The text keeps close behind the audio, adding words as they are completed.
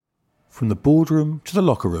From the boardroom to the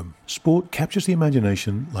locker room, sport captures the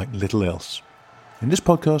imagination like little else. In this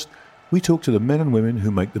podcast, we talk to the men and women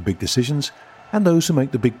who make the big decisions and those who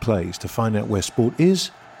make the big plays to find out where sport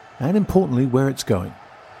is and, importantly, where it's going.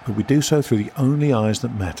 But we do so through the only eyes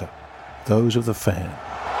that matter, those of the fan.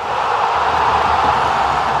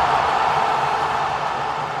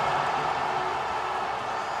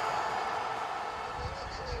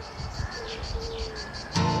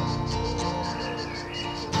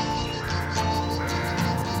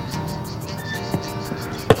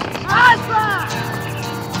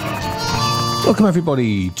 Welcome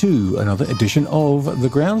everybody to another edition of The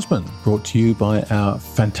Groundsman, brought to you by our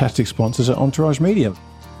fantastic sponsors at Entourage Media.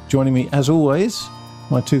 Joining me as always,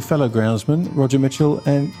 my two fellow groundsmen, Roger Mitchell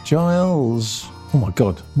and Giles. Oh my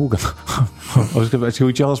God, Morgan. I was going to call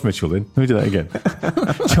you Giles Mitchell then. Let me do that again.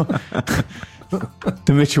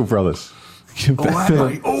 The Mitchell brothers. All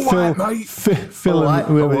right, mate. Phil and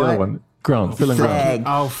whoever the other one. Grant. Phil and Grant.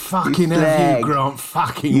 Oh, fucking have you, Grant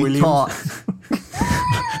fucking you Williams.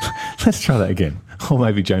 Let's try that again. Or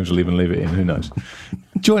maybe James will even leave it in, who knows.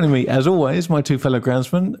 Joining me, as always, my two fellow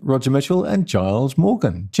groundsmen, Roger Mitchell and Giles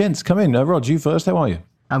Morgan. Gents, come in. Rog, you first. How are you?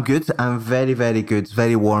 I'm good. I'm very, very good. It's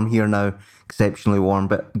very warm here now. Exceptionally warm,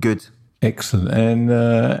 but good. Excellent.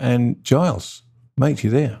 And Giles, mate, you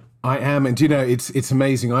there? I am, and you know, it's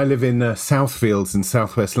amazing. I live in Southfields in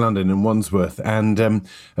southwest London, in Wandsworth, and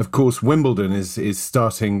of course Wimbledon is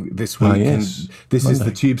starting this week. Yes. And this Monday. is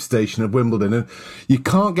the tube station of Wimbledon, and you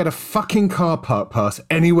can't get a fucking car park pass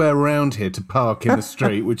anywhere around here to park in the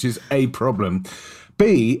street, which is A, problem.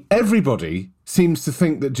 B, everybody seems to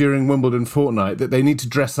think that during Wimbledon fortnight that they need to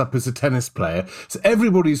dress up as a tennis player. So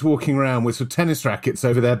everybody's walking around with sort of tennis rackets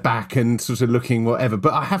over their back and sort of looking whatever.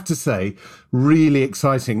 But I have to say, really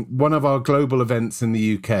exciting. One of our global events in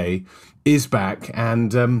the UK is back.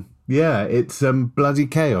 And it's bloody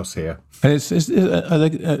chaos here. And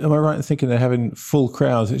am I right in thinking they're having full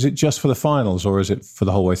crowds? Is it just for the finals or is it for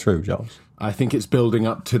the whole way through, Giles? I think it's building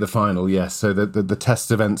up to the final, yes. So the test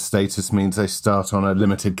event status means they start on a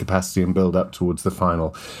limited capacity and build up towards the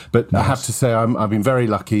final. But nice. I have to say, I've been very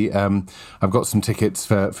lucky. I've got some tickets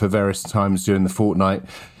for various times during the fortnight.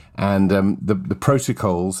 And the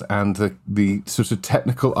protocols and the sort of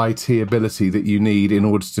technical IT ability that you need in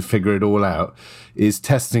order to figure it all out is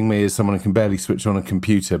testing me as someone who can barely switch on a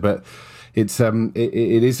computer. But it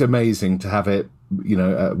is amazing to have it, you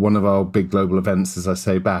know, one of our big global events, as I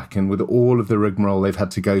say, back, and with all of the rigmarole they've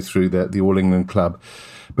had to go through, the All England Club.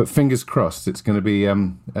 But fingers crossed, it's going to be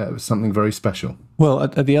something very special. Well,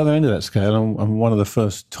 at the other end of that scale, and one of the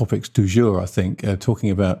first topics du jour, I think, talking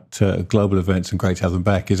about global events and great to have them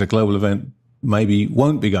back, is a global event maybe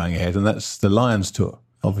won't be going ahead, and that's the Lions Tour.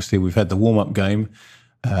 Obviously, we've had the warm-up game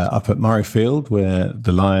up at Murrayfield, where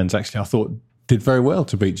the Lions actually, I thought, did very well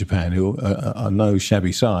to beat Japan, who are no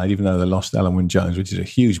shabby side, even though they lost Alan Wynne-Jones, which is a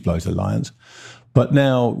huge blow to the Lions. But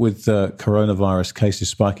now, with coronavirus cases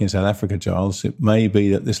spiking in South Africa, Giles, it may be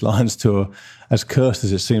that this Lions Tour, as cursed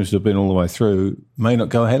as it seems to have been all the way through, may not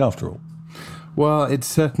go ahead after all. Well, it's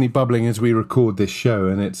certainly bubbling as we record this show,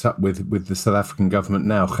 and it's up with the South African government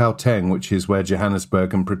now. Gauteng, which is where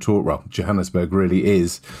Johannesburg and Pretoria, well, Johannesburg really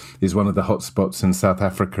is one of the hotspots in South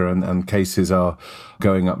Africa, and cases are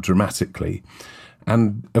going up dramatically.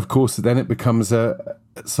 And, of course, then it becomes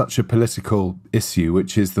such a political issue,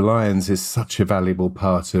 which is the Lions is such a valuable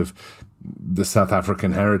part of the South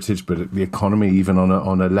African heritage, but the economy, even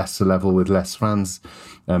on a lesser level with less fans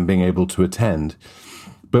being able to attend.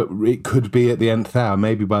 But it could be at the nth hour,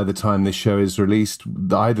 maybe by the time this show is released,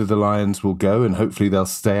 either the Lions will go and hopefully they'll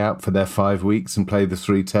stay out for their 5 weeks and play the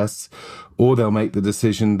 3 tests, or they'll make the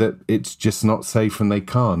decision that it's just not safe and they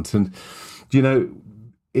can't. And, you know,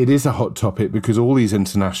 it is a hot topic because all these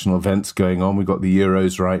international events going on. We've got the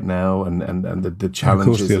Euros right now and the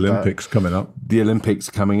challenges. Of course, the Olympics coming up. The Olympics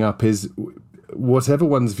coming up is, whatever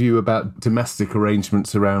one's view about domestic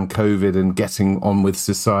arrangements around COVID and getting on with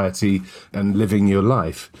society and living your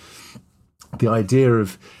life, the idea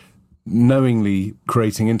of knowingly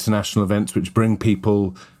creating international events which bring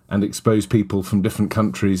people and expose people from different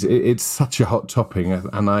countries, it's such a hot topic.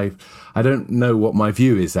 And I don't know what my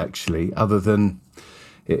view is, actually, other than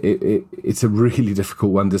it's a really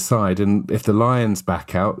difficult one to decide. And if the Lions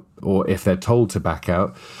back out, or if they're told to back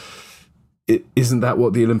out, isn't that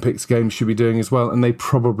what the Olympics Games should be doing as well? And they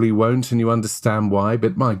probably won't, and you understand why.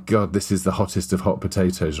 But my God, this is the hottest of hot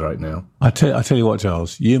potatoes right now. I tell you what,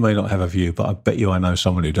 Giles, you may not have a view, but I bet you I know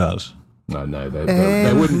someone who does. No,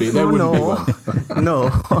 there wouldn't be. There wouldn't be one. No.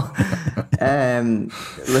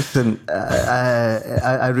 Listen,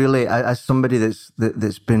 I really, as somebody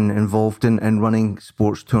that's been involved in running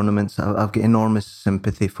sports tournaments, I've got enormous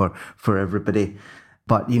sympathy for everybody.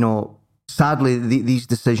 But, sadly, these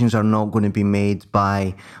decisions are not going to be made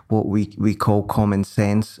by what we call common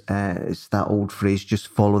sense. It's that old phrase, just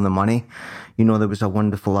follow the money. There was a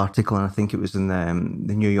wonderful article, and I think it was in the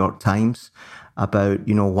New York Times, about,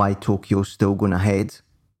 why Tokyo's still going ahead.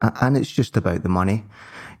 And it's just about the money.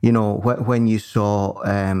 When you saw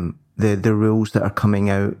the rules that are coming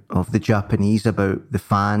out of the Japanese about the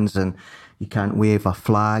fans, and you can't wave a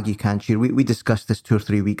flag, you can't cheer. We discussed this 2 or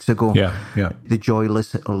 3 weeks ago. Yeah. The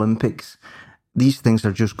joyless Olympics. These things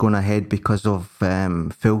are just going ahead because of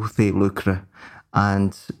filthy lucre.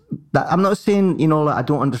 And I'm not saying, I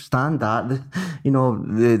don't understand that.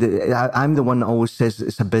 I'm the one that always says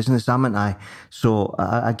it's a business, haven't I? So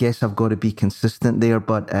I guess I've got to be consistent there.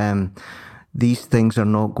 But these things are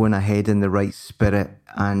not going ahead in the right spirit.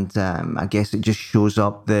 And I guess it just shows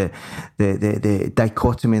up the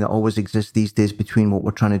dichotomy that always exists these days between what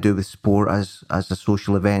we're trying to do with sport as a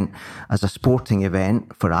social event, as a sporting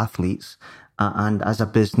event for athletes, and as a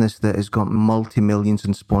business that has got multi-millions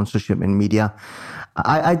in sponsorship and media.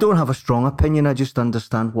 I don't have a strong opinion. I just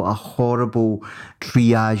understand what a horrible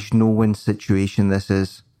triage, no-win situation this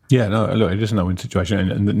is. Yeah, no, look, it is a no-win situation,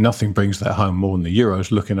 and nothing brings that home more than the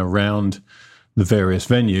Euros, looking around the various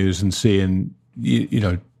venues and seeing,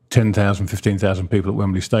 10,000, 15,000 people at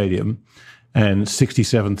Wembley Stadium and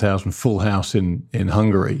 67,000 full house in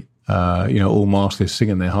Hungary, all maskless,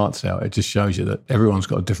 singing their hearts out. It just shows you that everyone's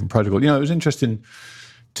got a different protocol. It was interesting.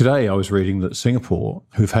 Today I was reading that Singapore,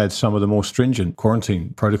 who've had some of the more stringent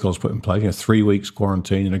quarantine protocols put in place, 3 weeks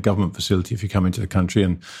quarantine in a government facility if you come into the country,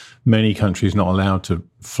 and many countries not allowed to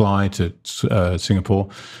fly to Singapore.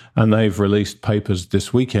 And they've released papers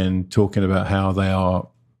this weekend talking about how they are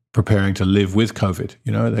preparing to live with COVID.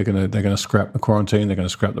 They're going to scrap the quarantine, they're going to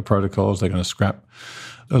scrap the protocols, they're going to scrap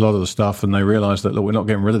a lot of the stuff, and they realise that, look, we're not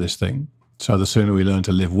getting rid of this thing. So the sooner we learn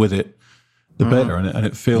to live with it, the better. And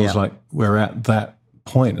it feels like we're at that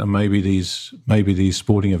point, and maybe these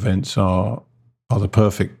sporting events are the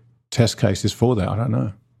perfect test cases for that. I don't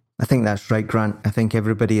know. I think that's right, Grant. I think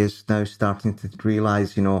everybody is now starting to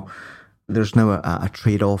realise, there's now a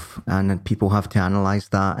trade-off, and people have to analyse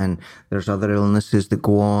that, and there's other illnesses that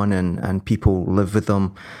go on, and people live with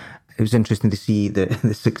them. It was interesting to see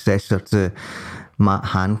the successor to Matt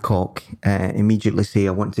Hancock immediately say,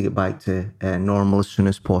 I want to get back to normal as soon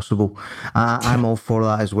as possible. I'm all for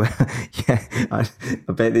that as well. Yeah, I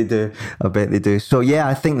bet they do. So yeah,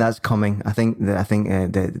 I think that's coming. I think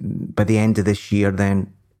that by the end of this year,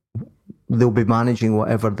 then they'll be managing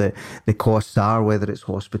whatever the costs are, whether it's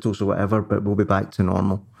hospitals or whatever, but we'll be back to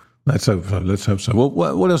normal. Let's hope so. Well,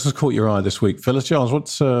 what else has caught your eye this week, Phyllis Giles?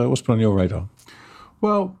 What's been on your radar?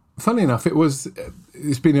 Well, funny enough,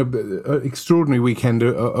 it's been an extraordinary weekend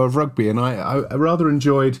of rugby, and I rather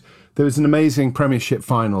enjoyed. There was an amazing Premiership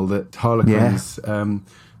final that Harlequins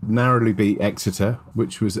narrowly beat Exeter,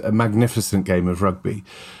 which was a magnificent game of rugby.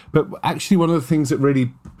 But actually, one of the things that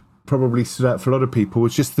really probably stood out for a lot of people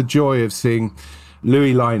was just the joy of seeing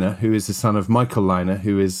Louis Lynagh, who is the son of Michael Lynagh,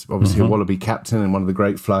 who is obviously a Wallaby captain and one of the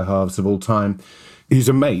great fly halves of all time. He's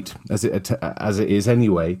a mate, as it is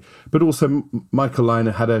anyway. But also, Michael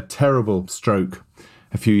Lynagh had a terrible stroke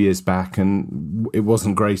a few years back, and it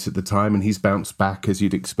wasn't great at the time. And he's bounced back, as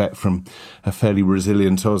you'd expect from a fairly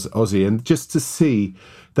resilient Aussie. And just to see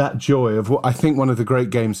that joy of what I think one of the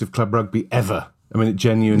great games of club rugby ever. I mean, it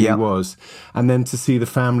genuinely was. And then to see the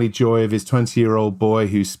family joy of his 20-year-old boy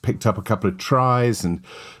who's picked up a couple of tries, and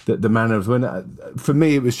the manner of for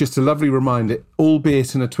me, it was just a lovely reminder,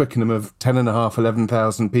 albeit in a Twickenham of 10,500,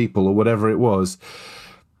 11,000 people or whatever it was,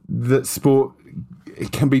 that sport,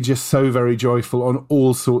 it can be just so very joyful on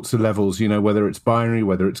all sorts of levels, whether it's binary,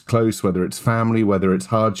 whether it's close, whether it's family, whether it's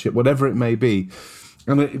hardship, whatever it may be.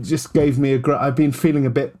 And it just gave me I've been feeling a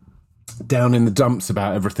bit down in the dumps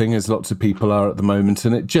about everything, as lots of people are at the moment,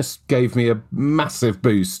 and it just gave me a massive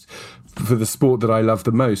boost for the sport that I love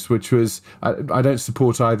the most, which was I don't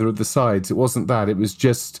support either of the sides. It wasn't that, it was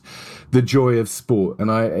just the joy of sport,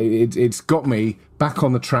 and it's got me back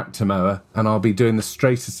on the tractor mower, and I'll be doing the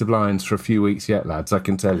straightest of lines for a few weeks yet, lads, I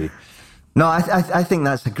can tell you. No, I think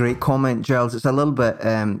that's a great comment, Giles. It's a little bit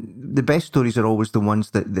the best stories are always the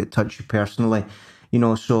ones that touch you personally.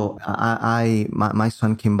 So my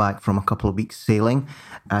son came back from a couple of weeks sailing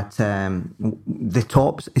at the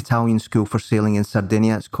top Italian school for sailing in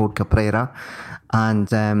Sardinia. It's called Caprera.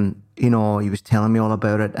 And he was telling me all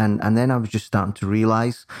about it. And then I was just starting to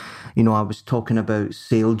realise, I was talking about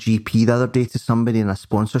Sail GP the other day to somebody in a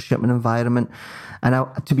sponsorship environment. And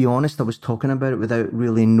to be honest, I was talking about it without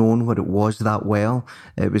really knowing what it was that well.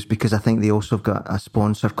 It was because I think they also have got a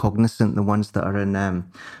sponsor, Cognizant, the ones that are in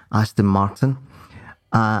Aston Martin.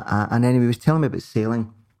 And anyway, he was telling me about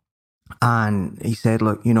sailing. And he said,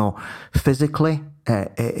 look, physically,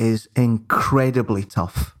 it is incredibly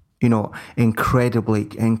tough, incredibly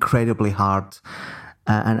hard.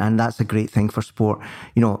 And that's a great thing for sport.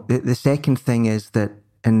 The second thing is that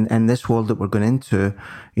in this world that we're going into,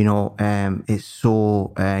 it's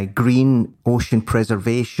so green, ocean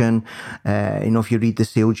preservation. If you read the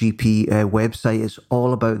Sail GP website, it's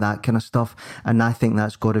all about that kind of stuff. And I think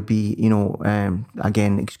that's got to be,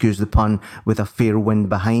 again, excuse the pun, with a fair wind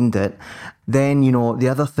behind it. Then, the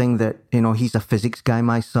other thing that, he's a physics guy,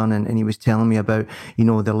 my son, and he was telling me about,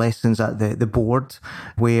 the lessons at the board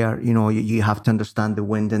where, you have to understand the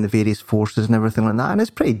wind and the various forces and everything like that. And it's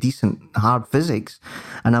pretty decent, hard physics.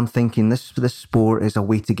 And I'm thinking this sport is a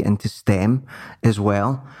way to get into STEM as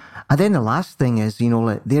well. And then the last thing is,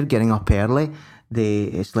 they're getting up early.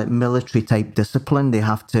 It's like military type discipline. They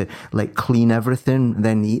have to clean everything,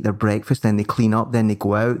 then they eat their breakfast, then they clean up, then they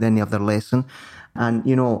go out, then they have their lesson. And,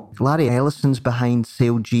 Larry Ellison's behind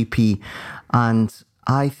Sail GP. And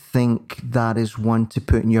I think that is one to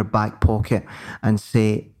put in your back pocket and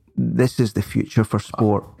say, this is the future for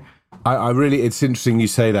sport. I really, it's interesting you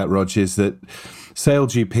say that, Rog, is that Sail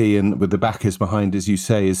GP, and with the backers behind, as you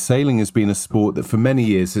say, is sailing has been a sport that for many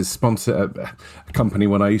years has sponsored a company.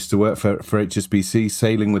 When I used to work for HSBC,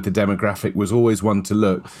 sailing with the demographic was always one to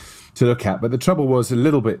look at. But the trouble was, a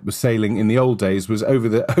little bit with sailing in the old days was over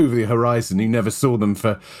the horizon. You never saw them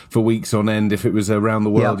for weeks on end. If it was around the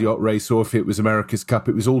world yacht race or if it was America's Cup,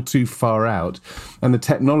 it was all too far out. And the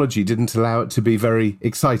technology didn't allow it to be very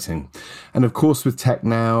exciting. And of course, with tech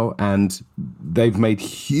now, and they've made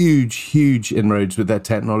huge inroads with their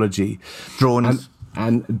technology.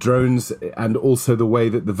 And drones, and also the way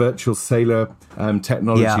that the virtual sailor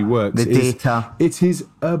technology works. The data. It is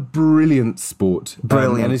a brilliant sport.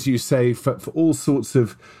 Brilliant. And as you say, for all sorts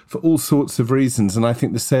of reasons. And I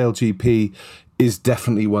think the Sail GP is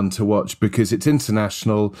definitely one to watch because it's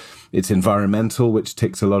international, it's environmental, which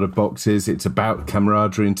ticks a lot of boxes. It's about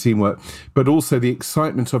camaraderie and teamwork, but also the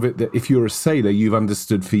excitement of it, that if you're a sailor, you've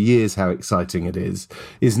understood for years how exciting it is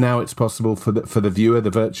now it's possible for the viewer, the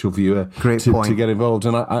virtual viewer, to get involved.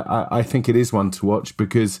 And I think it is one to watch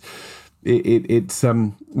because it's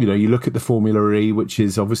you look at the Formula E, which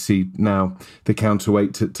is obviously now the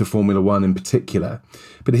counterweight to Formula One in particular,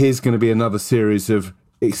 but here's going to be another series of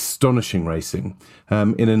astonishing racing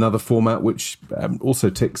in another format, which also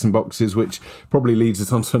ticks some boxes, which probably leads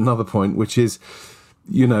us on to another point, which is,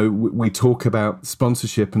 we talk about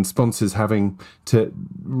sponsorship and sponsors having to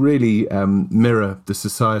really mirror the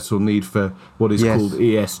societal need for what is called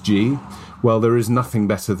ESG. Well, there is nothing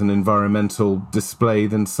better than environmental display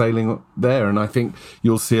than sailing there. And I think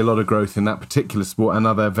you'll see a lot of growth in that particular sport and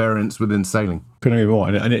other variants within sailing. Couldn't agree more.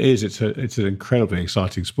 And it's an incredibly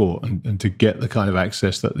exciting sport. And to get the kind of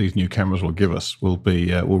access that these new cameras will give us will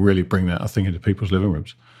really bring that, I think, into people's living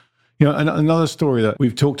rooms. And another story that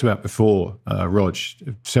we've talked about before, Rog,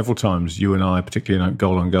 several times, you and I, particularly in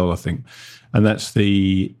Goal on Goal, I think, and that's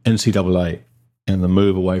the NCAA and the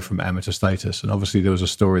move away from amateur status. And obviously there was a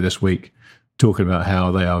story this week talking about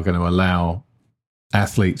how they are going to allow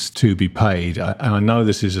athletes to be paid. And I know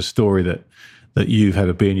this is a story that you've had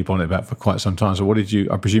a bee in your bonnet about for quite some time. So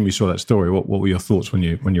I presume you saw that story. What were your thoughts when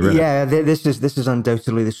you read it? Yeah, this is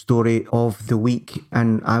undoubtedly the story of the week,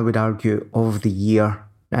 and I would argue of the year.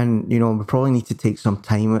 And, we probably need to take some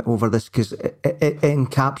time over this because it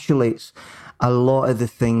encapsulates a lot of the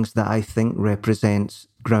things that I think represents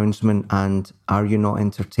groundsman and Are You Not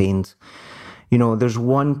Entertained? There's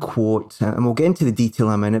one quote, and we'll get into the detail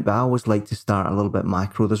in a minute, but I always like to start a little bit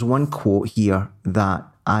macro. There's one quote here that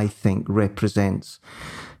I think represents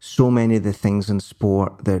so many of the things in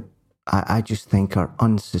sport that I just think are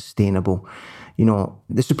unsustainable.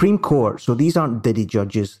 The Supreme Court, so these aren't Diddy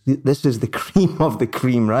judges. This is the cream of the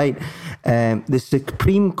cream, right? The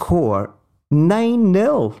Supreme Court,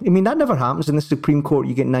 9-0. I mean, that never happens in the Supreme Court.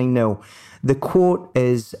 You get 9-0. The quote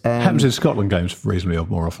is... happens in Scotland games reasonably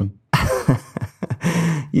more often.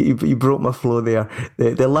 You broke my flow there.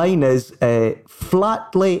 The line is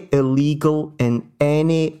flatly illegal in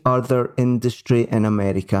any other industry in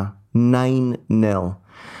America. 9-0.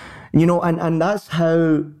 And that's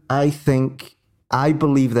how I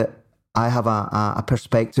believe that I have a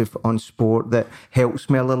perspective on sport that helps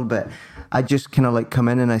me a little bit. I just kind of come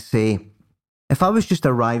in and I say, If I was just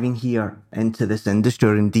arriving here into this industry,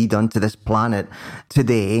 or indeed onto this planet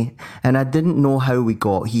today, and I didn't know how we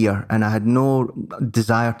got here, and I had no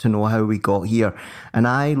desire to know how we got here, and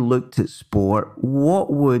I looked at sport,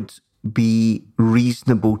 what would be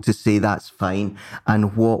reasonable to say that's fine,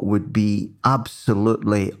 and what would be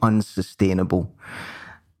absolutely unsustainable?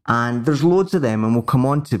 And there's loads of them, and we'll come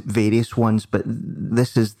on to various ones, but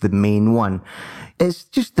this is the main one. It's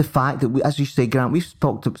just the fact that, as you say, Grant, we've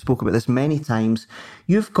spoke about this many times.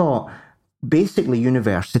 You've got basically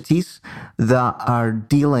universities that are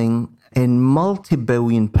dealing in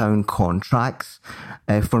multi-billion pound contracts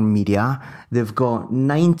for media. They've got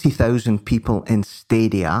 90,000 people in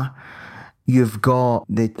stadia. You've got,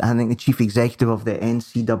 I think the chief executive of the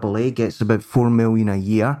NCAA gets about $4 million a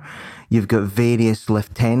year. You've got various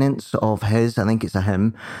lieutenants of his, I think it's a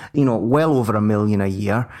him, well over $1 million a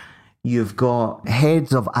year. You've got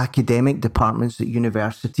heads of academic departments at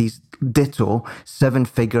universities, ditto, 7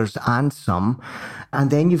 figures and some. And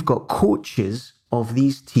then you've got coaches of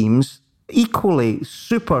these teams, equally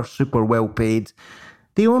super, super well paid.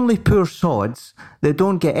 The only poor sods that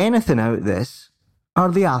don't get anything out of this are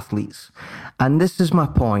the athletes. And this is my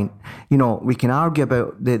point. We can argue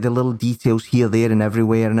about the little details here, there and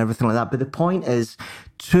everywhere and everything like that. But the point is,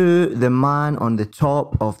 to the man on the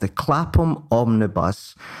top of the Clapham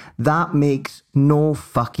omnibus, that makes no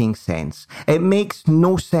fucking sense. It makes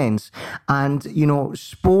no sense. And,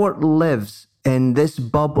 sport lives in this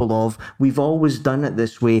bubble of, we've always done it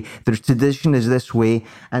this way, the tradition is this way,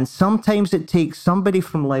 and sometimes it takes somebody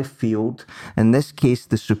from left field, in this case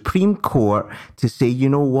the Supreme Court, to say, you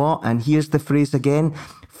know what, and here's the phrase again,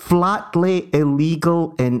 flatly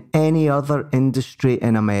illegal in any other industry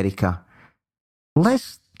in America.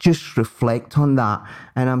 Let's just reflect on that.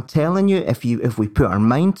 And I'm telling you, if we put our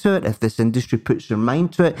mind to it, if this industry puts their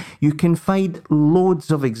mind to it, you can find loads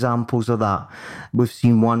of examples of that. We've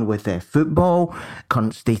seen one with football.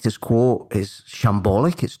 Current status quo is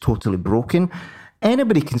shambolic. It's totally broken.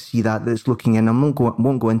 Anybody can see that's looking in. I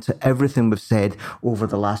won't go into everything we've said over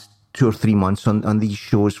the last 2 or 3 months on these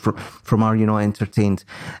shows from Are You Not Entertained.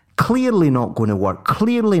 Clearly not going to work.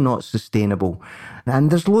 Clearly not sustainable.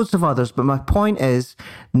 And there's loads of others. But my point is,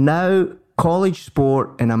 now college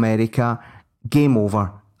sport in America, game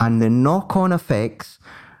over. And the knock-on effects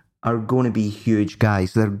are going to be huge,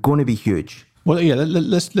 guys. They're going to be huge. Well, yeah,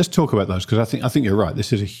 let's talk about those, because I think you're right.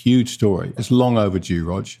 This is a huge story. It's long overdue,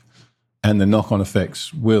 Rog. And the knock-on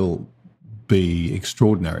effects will be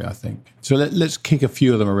extraordinary, I think. So let's kick a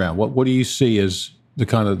few of them around. What do you see as the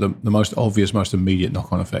kind of the most obvious, most immediate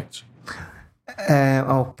knock-on effects?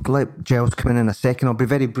 I'll let Giles come in a second. I'll be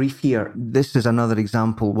very brief here. This is another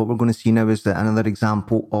example. What we're going to see now is another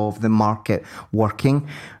example of the market working.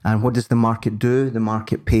 And what does the market do? The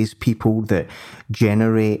market pays people that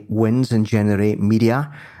generate wins and generate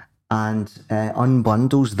media, and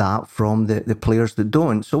unbundles that from the players that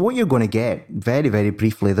don't. So what you're going to get, very, very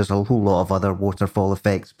briefly, there's a whole lot of other waterfall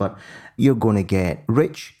effects, but you're going to get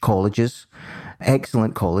rich colleges,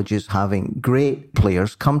 excellent colleges having great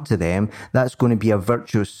players come to them. That's going to be a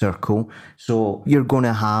virtuous circle. So you're going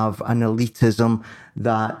to have an elitism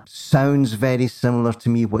that sounds very similar to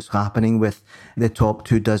me what's happening with the top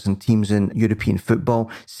 24 teams in European football.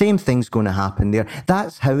 Same thing's going to happen there.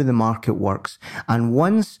 That's how the market works. And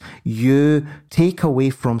once you take away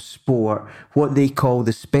from sport what they call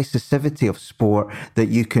the specificity of sport, that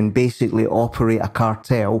you can basically operate a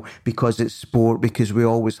cartel because it's sport, because we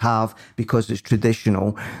always have, because it's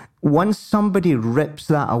traditional. Once somebody rips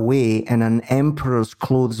that away in an emperor's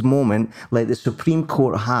clothes moment, like the Supreme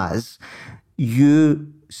Court has,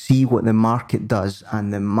 you see what the market does,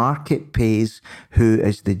 and the market pays who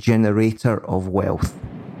is the generator of wealth.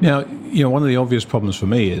 Now, one of the obvious problems for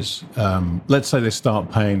me is, let's say they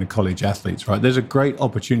start paying the college athletes, right? There's a great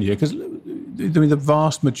opportunity because, the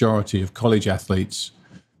vast majority of college athletes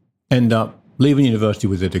end up leaving university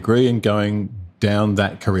with a degree and going down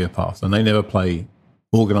that career path, and they never play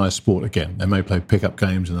organised sport again. They may play pickup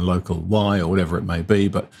games in the local Y or whatever it may be,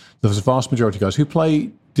 but there's a vast majority of guys who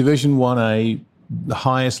play Division 1A, the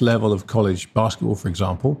highest level of college basketball, for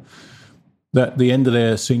example, that at the end of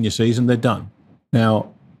their senior season, they're done.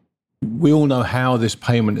 Now, we all know how this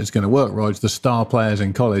payment is going to work, right? The star players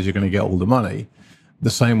in college are going to get all the money, the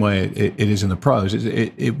same way it is in the pros.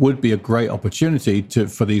 It would be a great opportunity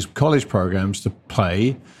for these college programs to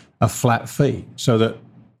pay a flat fee so that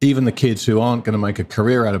even the kids who aren't going to make a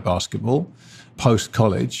career out of basketball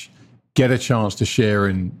post-college get a chance to share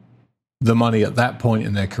in the money at that point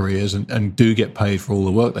in their careers and do get paid for all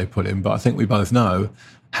the work they put in. But I think we both know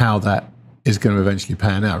how that is going to eventually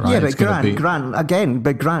pan out, right? Yeah,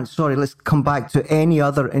 but Grant, sorry, let's come back to any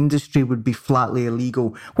other industry would be flatly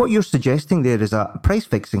illegal. What you're suggesting there is a price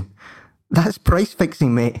fixing. That's price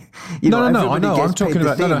fixing, mate. No, I know. I'm talking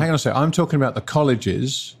about, hang on a second. I'm talking about the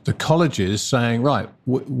colleges saying, right,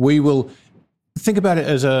 we will think about it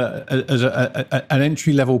as an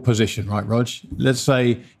entry level position, right, Rog? Let's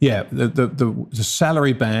say, the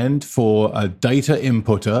salary band for a data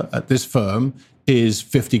inputter at this firm is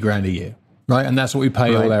 $50,000 a year, right? And that's what we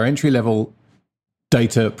pay all our entry level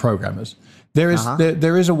data programmers. There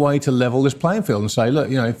is a way to level this playing field and say, look,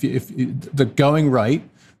 if the going rate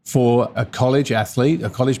for a college athlete, a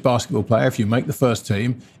college basketball player, if you make the first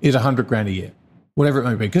team, is $100,000 a year, whatever it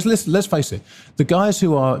may be. Because let's face it, the guys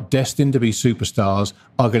who are destined to be superstars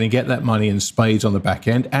are going to get that money in spades on the back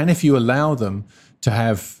end. And if you allow them to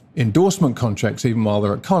have endorsement contracts even while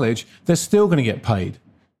they're at college, they're still going to get paid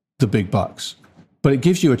the big bucks. But it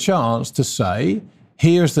gives you a chance to say,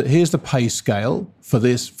 here's the pay scale for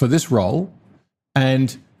this role,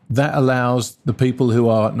 and that allows the people who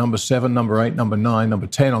are number 7, number 8, number 9, number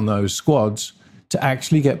 10 on those squads to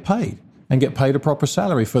actually get paid and get paid a proper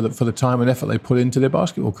salary for the time and effort they put into their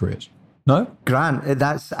basketball careers. No? Grant,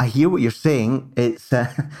 I hear what you're saying. It's.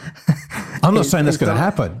 I'm not saying that's going to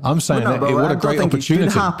happen. I'm saying what a great opportunity.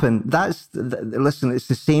 It should happen. Listen, it's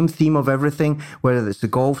the same theme of everything, whether it's the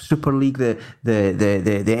Golf Super League,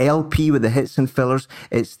 the LP with the hits and fillers.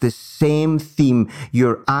 It's the same theme.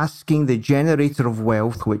 You're asking the generator of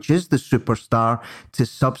wealth, which is the superstar, to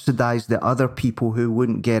subsidize the other people who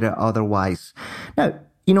wouldn't get it otherwise. Now,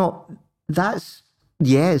 that's...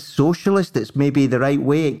 Yeah, it's socialist. It's maybe the right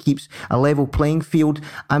way. It keeps a level playing field.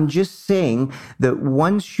 I'm just saying that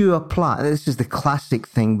once you apply, this is the classic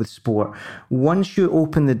thing with sport, once you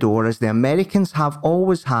open the door, as the Americans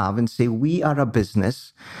always have, and say, we are a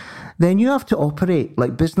business, then you have to operate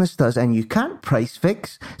like business does, and you can't price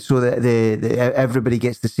fix so that everybody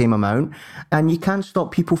gets the same amount, and you can't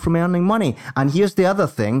stop people from earning money. And here's the other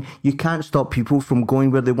thing, you can't stop people from going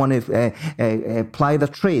where they want to ply their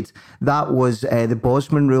trade. That was the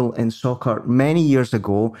Bosman rule in soccer many years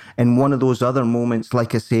ago, in one of those other moments,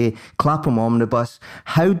 like I say, Clapham Omnibus.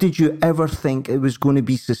 How did you ever think it was going to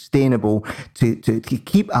be sustainable to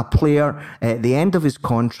keep a player at the end of his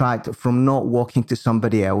contract from not walking to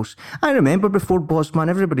somebody else? I remember before Bosman,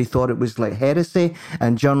 everybody thought it was like heresy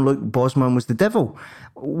and Jean-Luc Bosman was the devil.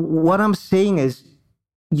 What I'm saying is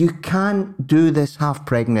you can't do this half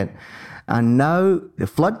pregnant. And now the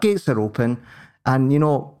floodgates are open, and,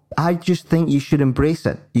 I just think you should embrace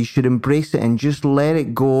it. You should embrace it and just let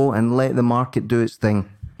it go and let the market do its thing.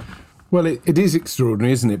 Well, it is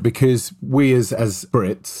extraordinary, isn't it? Because we as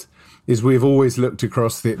Brits, we've always looked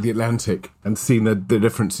across the Atlantic and seen the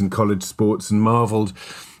difference in college sports and marvelled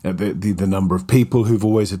at the number of people who've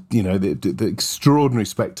always, the extraordinary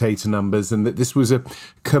spectator numbers, and that this was a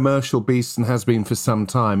commercial beast and has been for some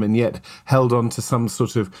time, and yet held on to some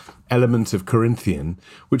sort of element of Corinthian,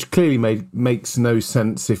 which clearly makes no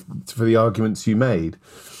sense for the arguments you made.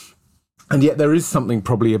 And yet there is something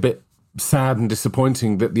probably a bit sad and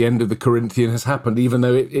disappointing that the end of the Corinthian has happened, even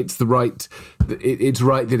though it's right that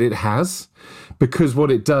it has, because what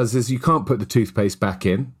it does is you can't put the toothpaste back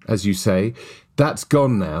in, as you say. That's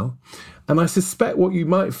gone now. And I suspect what you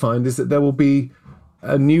might find is that there will be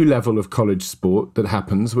a new level of college sport that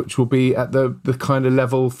happens, which will be at the kind of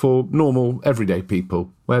level for normal, everyday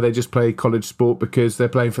people, where they just play college sport because they're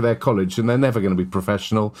playing for their college and they're never going to be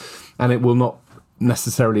professional, and it will not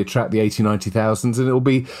necessarily attract the 80,000-90,000, and it'll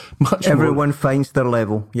be much everyone more... finds their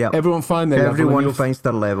level. Yeah, everyone finds their level. Everyone finds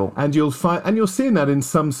their level, and you're seeing that in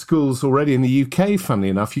some schools already in the UK. Funnily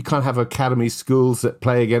enough, you can't have academy schools that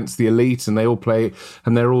play against the elite, and they all play,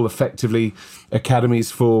 and they're all effectively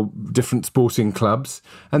academies for different sporting clubs.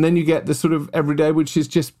 And then you get the sort of everyday, which is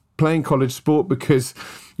just playing college sport because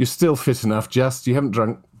you're still fit enough. You haven't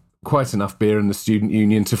drunk quite enough beer in the student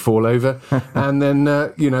union to fall over, and then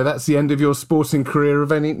that's the end of your sporting career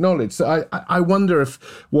of any knowledge. So I wonder if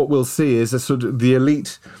what we'll see is a sort of the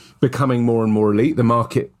elite becoming more and more elite. The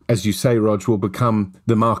market, as you say, Rog, will become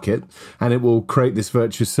the market, and it will create this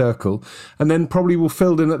virtuous circle, and then probably will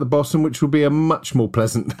fill in at the bottom, which will be a much more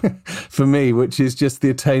pleasant for me, which is just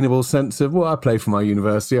the attainable sense of, well, I play for my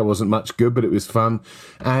university. I wasn't much good, but it was fun.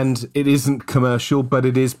 And it isn't commercial, but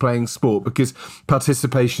it is playing sport, because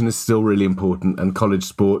participation is still really important, and college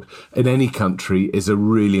sport in any country is a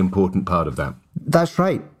really important part of that. That's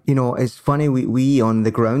right. It's funny, we on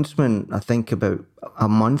the Groundsman, I think about a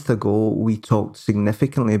month ago, we talked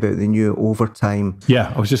significantly about the new overtime.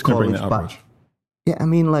 Yeah, I was just going to bring that up, Rich. Yeah, I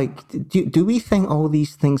mean, do we think all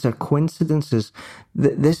these things are coincidences?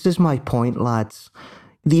 This is my point, lads.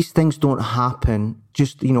 these things don't happen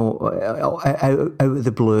just, out of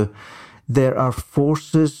the blue. There are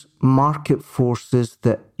forces, market forces,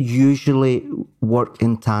 that usually work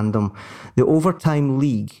in tandem. The Overtime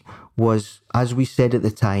League was, as we said at the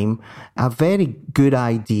time, a very good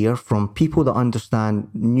idea from people that understand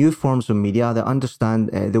new forms of media, that understand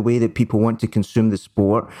the way that people want to consume the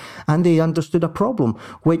sport, and they understood a problem,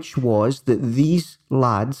 which was that these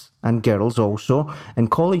lads and girls also in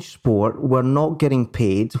college sport were not getting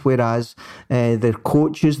paid, whereas their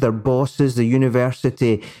coaches, their bosses, the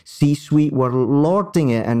university C-suite were lording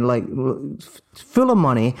it and full of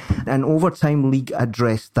money, and Overtime League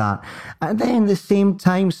addressed that. And then at the same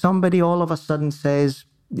time, somebody all of a sudden says,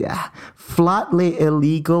 yeah, flatly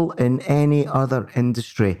illegal in any other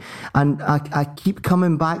industry. And I keep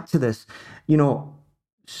coming back to this.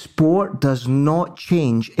 Sport does not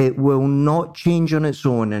change. It will not change on its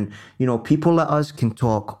own. And, people like us can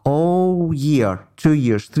talk all year, 2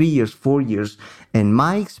 years, 3 years, 4 years. In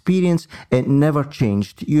my experience, it never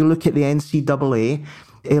changed. You look at the NCAA,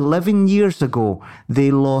 11 years ago,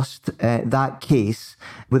 they lost that case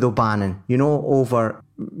with O'Bannon, over,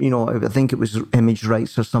 I think it was image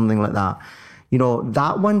rights or something like that.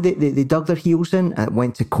 That one, they dug their heels in,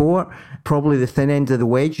 went to court, probably the thin end of the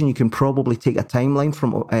wedge, and you can probably take a timeline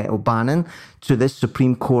from O'Bannon to this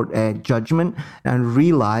Supreme Court judgment and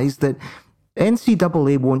realize that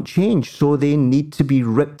NCAA won't change, so they need to be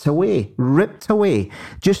ripped away,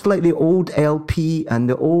 just like the old LP and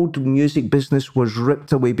the old music business was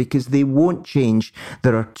ripped away, because they won't change.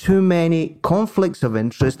 There are too many conflicts of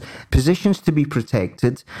interest, positions to be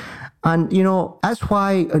protected. And, that's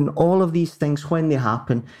why in all of these things, when they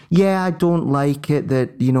happen, I don't like it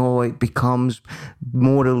that, it becomes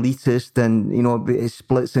more elitist and, it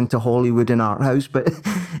splits into Hollywood and art house, but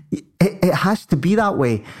it has to be that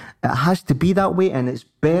way. It has to be that way, and it's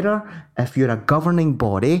better if you're a governing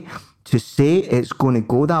body to say it's going to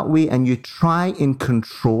go that way, and you try and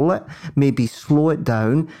control it, maybe slow it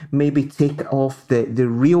down, maybe take off the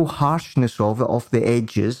real harshness of it, off the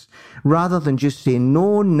edges, rather than just say,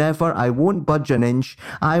 no, never, I won't budge an inch,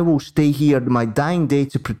 I will stay here to my dying day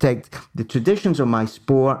to protect the traditions of my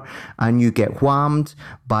sport, and you get whammed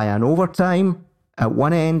by an overtime at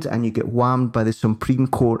one end, and you get whammed by the Supreme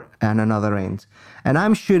Court at another end. And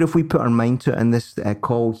I'm sure if we put our mind to it in this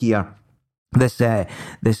call here, this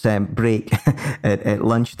break at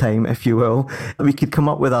lunchtime, if you will, we could come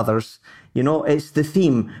up with others. It's the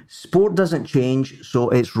theme. Sport doesn't change, so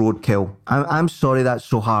it's roadkill. I'm sorry that's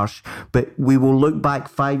so harsh, but we will look back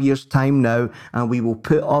 5 years' time now, and we will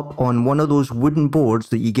put up on one of those wooden boards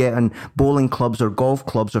that you get in bowling clubs or golf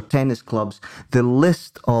clubs or tennis clubs, the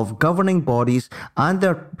list of governing bodies and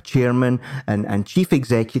their chairmen and chief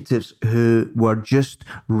executives who were just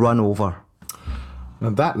run over.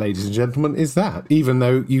 And that, ladies and gentlemen, is that. Even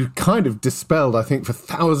though you kind of dispelled, I think, for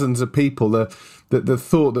thousands of people, the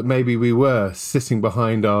thought that maybe we were sitting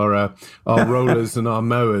behind our rollers and our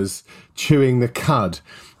mowers, chewing the cud,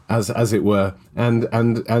 as it were, and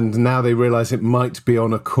now they realise it might be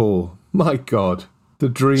on a call. My God, the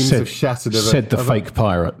dreams have shattered. Said the fake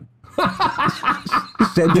pirate.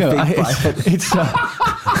 Said the fake pirate.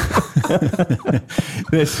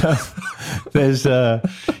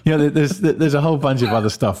 There's a whole bunch of other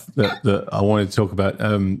stuff that I wanted to talk about,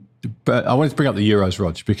 but I wanted to bring up the Euros,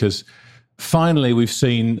 Rog, because finally we've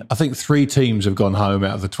seen, I think 3 teams have gone home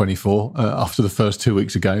out of the 24 after the first 2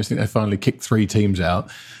 weeks of games. I think they finally kicked 3 teams out,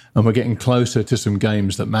 and we're getting closer to some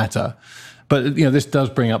games that matter. But this does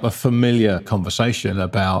bring up a familiar conversation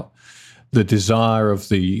about the desire of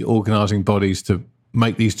the organising bodies to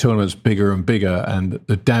make these tournaments bigger and bigger, and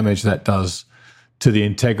the damage that does to the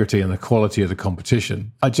integrity and the quality of the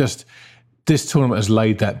competition. This tournament has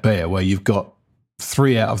laid that bare, where you've got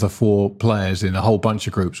 3 out of the 4 players in a whole bunch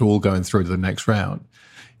of groups all going through to the next round.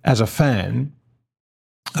 As a fan,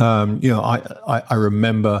 I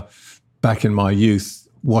remember back in my youth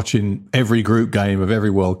watching every group game of every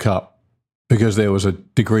World Cup because there was a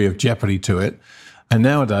degree of jeopardy to it. And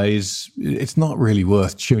nowadays, it's not really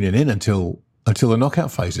worth tuning in until the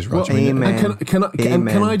knockout phases, right? Well, amen.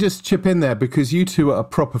 Can I just chip in there, because you two are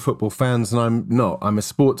proper football fans and I'm not. I'm a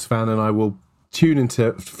sports fan, and I will tune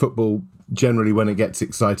into football generally when it gets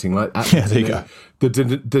exciting, like there you go. The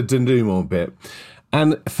denouement bit.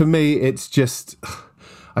 And for me, it's just,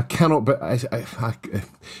 I cannot, but it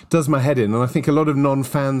does my head in. And I think a lot of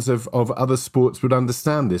non-fans of other sports would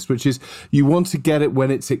understand this, which is you want to get it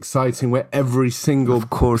when it's exciting, where every single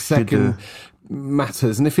second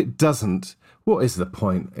matters. And if it doesn't, what is the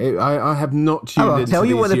point? I have not tuned into I'll tell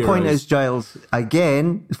you what the Euros. point is, Giles.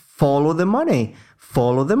 Again, follow the money.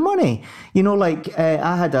 follow the money. You know, like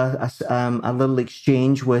I had a little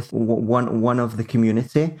exchange with one of the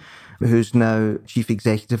community, who's now chief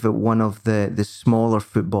executive at one of the smaller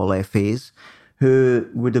football FAs, who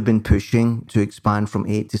would have been pushing to expand from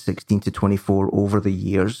 8 to 16 to 24 over the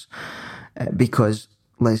years, because,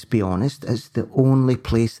 let's be honest, it's the only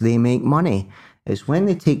place they make money. Is when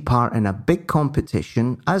they take part in a big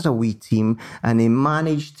competition as a wee team and they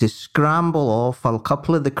manage to scramble off a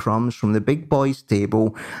couple of the crumbs from the big boys'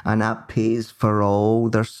 table, and that pays for all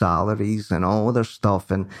their salaries and all their stuff,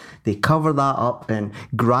 and they cover that up in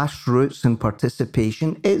grassroots and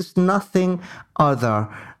participation. It's nothing other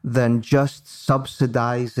than just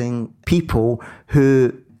subsidizing people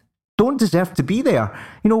who don't deserve to be there.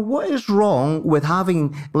 You know, what is wrong with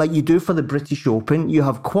having, like you do for the British Open, you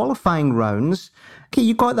have qualifying rounds. Okay,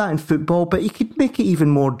 you got that in football, but you could make it even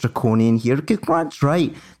more draconian here, because that's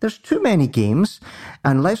right, there's too many games.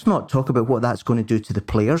 And let's not talk about what that's going to do to the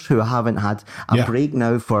players who haven't had a break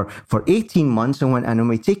now for 18 months. And when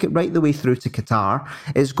we take it right the way through to Qatar,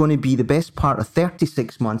 it's going to be the best part of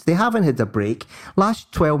 36 months. They haven't had a break.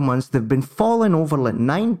 Last 12 months, they've been falling over like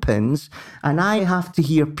 9 pins. And I have to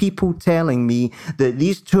hear people telling me that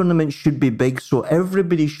these tournaments should be big, so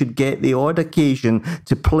everybody should get the odd occasion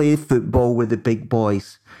to play football with the big boys.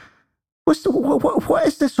 What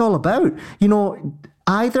is this all about? You know,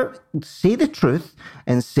 either say the truth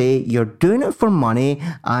and say you're doing it for money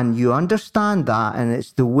and you understand that and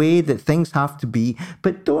it's the way that things have to be,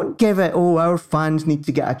 but don't give it, our fans need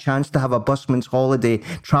to get a chance to have a busman's holiday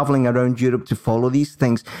travelling around Europe to follow these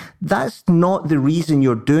things. That's not the reason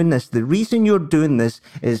you're doing this. The reason you're doing this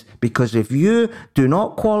is because if you do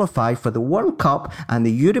not qualify for the World Cup and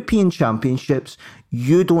the European Championships,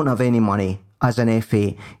 you don't have any money. As an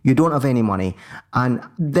FA, you don't have any money. And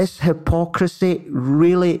this hypocrisy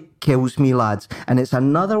really kills me, lads. And it's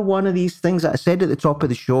another one of these things that I said at the top of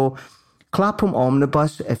the show. Clapham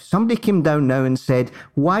Omnibus, if somebody came down now and said,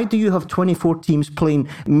 why do you have 24 teams playing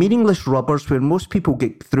meaningless rubbers where most people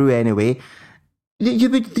get through anyway?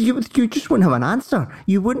 You just wouldn't have an answer.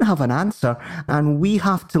 You wouldn't have an answer. And we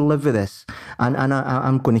have to live with this. And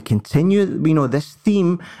I'm going to continue, this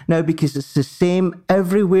theme now, because it's the same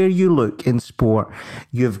everywhere you look in sport.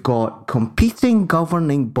 You've got competing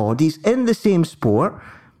governing bodies in the same sport.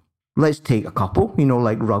 Let's take a couple,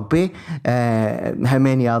 like rugby. How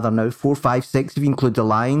many are there now? 4, 5, 6, if you include the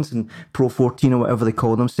Lions and Pro 14 or whatever they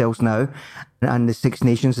call themselves now, and the Six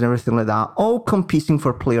Nations and everything like that, all competing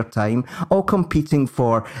for player time, all competing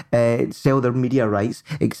for sell their media rights,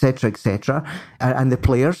 etc., etc. And the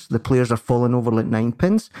players are falling over like 9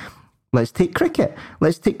 pins. Let's take cricket.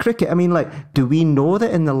 I mean, do we know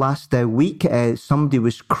that in the last week somebody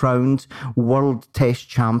was crowned World Test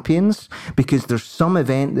Champions because there's some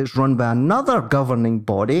event that's run by another governing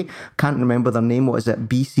body? Can't remember their name. What is it?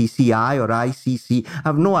 BCCI or ICC? I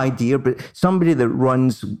have no idea, but somebody that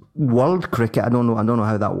runs world cricket. I don't know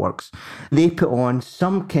how that works. They put on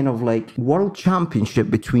some kind of world championship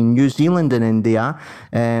between New Zealand and India.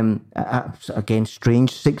 Again,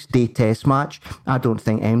 strange 6-day test match. I don't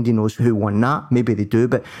think MD knows who won that. Maybe they do,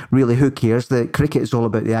 but really, who cares? The cricket is all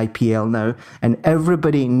about the IPL now, and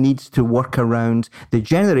everybody needs to work around the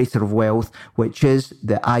generator of wealth, which is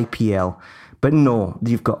the IPL. But no,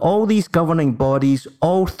 you've got all these governing bodies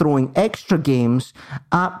all throwing extra games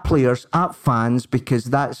at players, at fans, because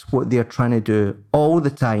that's what they're trying to do all the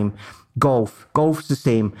time. Golf's the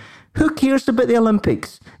same. Who cares about the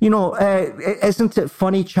Olympics? Isn't it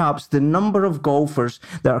funny, chaps, the number of golfers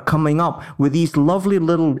that are coming up with these lovely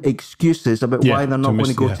little excuses about why they're not going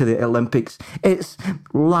to go to the Olympics? It's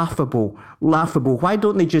laughable. Why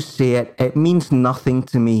don't they just say it? It means nothing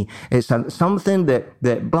to me. It's something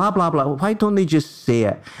that blah, blah, blah. Why don't they just say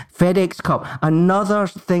it? FedEx Cup, another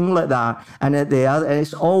thing like that. And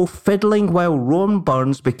it's all fiddling while Rome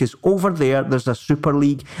burns, because over there's a Super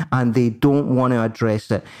League and they don't want to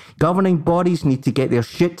address it. Governing bodies need to get their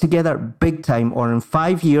shit together big time, or in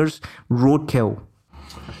 5 years, roadkill.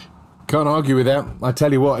 Can't argue with that. I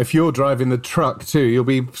tell you what, if you're driving the truck too, you'll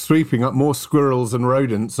be sweeping up more squirrels and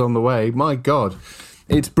rodents on the way. My God,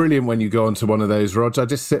 it's brilliant when you go onto one of those, Rog. I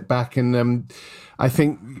just sit back and I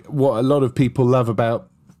think what a lot of people love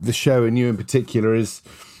about the show, and you in particular, is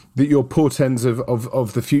that you're portends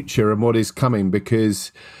of the future and what is coming,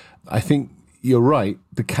 because I think you're right.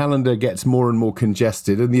 The calendar gets more and more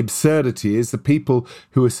congested, and the absurdity is the people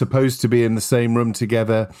who are supposed to be in the same room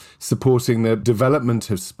together supporting the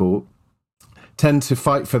development of sport tend to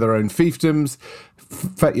fight for their own fiefdoms,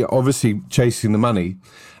 obviously chasing the money,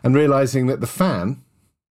 and realising that the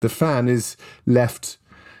fan is left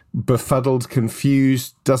befuddled,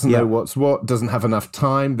 confused, doesn't know what's what, doesn't have enough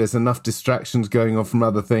time. There's enough distractions going on from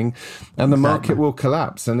other things, and the market will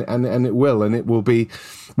collapse, and it will. And it will be,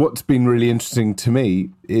 what's been really interesting to me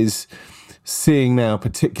is seeing now,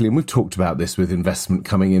 particularly, and we've talked about this with investment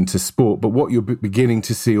coming into sport, but what you're beginning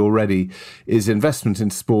to see already is investment in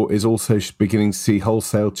sport is also beginning to see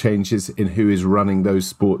wholesale changes in who is running those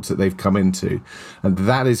sports that they've come into. And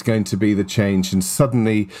that is going to be the change. And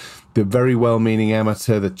suddenly the very well-meaning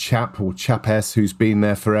amateur, the chap or chapess who's been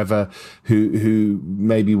there forever, who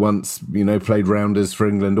maybe once, played rounders for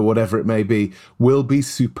England or whatever it may be, will be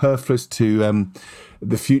superfluous to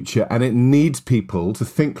the future. And it needs people to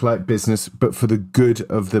think like business, but for the good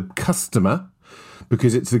of the customer,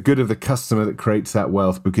 because it's the good of the customer that creates that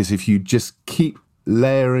wealth. Because if you just keep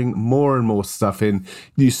layering more and more stuff in,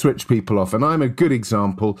 you switch people off. And I'm a good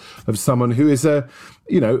example of someone who is a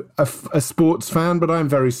sports fan, but I'm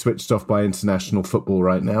very switched off by international football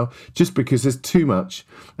right now, just because there's too much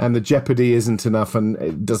and the jeopardy isn't enough, and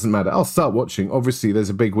it doesn't matter. I'll start watching. Obviously, there's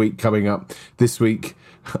a big week coming up this week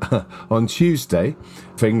on Tuesday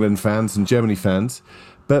for England fans and Germany fans,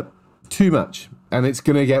 but too much, and it's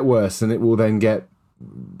going to get worse, and it will then get,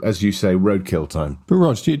 as you say, roadkill time. But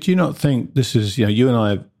Rog, do you not think this is, you and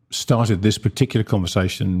I started this particular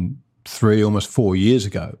conversation 3, almost 4 years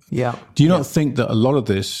ago. Yeah. Do you not think that a lot of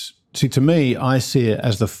this, to me, I see it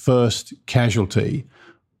as the first casualty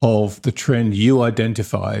of the trend you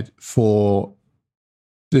identified for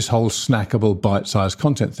this whole snackable, bite-sized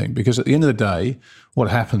content thing? Because at the end of the day, what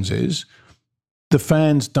happens is the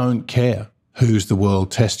fans don't care who's the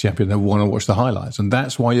world test champion. They want to watch the highlights. And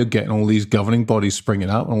that's why you're getting all these governing bodies springing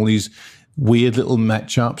up and all these weird little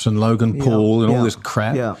matchups and Logan Paul and all this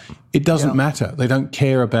crap. Yeah. It doesn't matter. They don't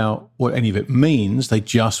care about what any of it means. They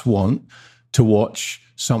just want to watch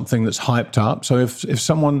something that's hyped up. So if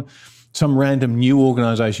some random new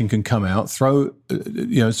organization can come out, throw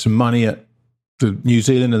some money at the New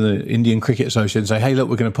Zealand and the Indian Cricket Association and say, hey, look,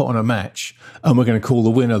 we're going to put on a match and we're going to call the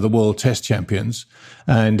winner the World Test Champions.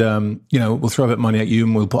 And, we'll throw a bit of money at you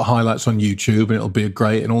and we'll put highlights on YouTube and it'll be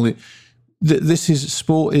great. And all this is,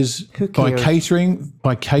 sport is by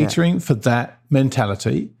catering for that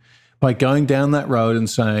mentality, by going down that road and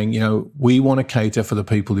saying, we want to cater for the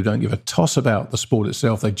people who don't give a toss about the sport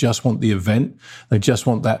itself. They just want the event. They just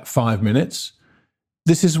want that 5 minutes.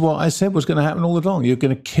 This is what I said was going to happen all along. You're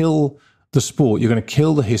going to kill the sport, you're going to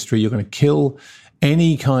kill the history, you're going to kill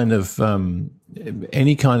any kind of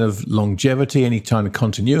longevity, any kind of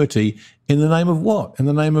continuity, in the name of what? In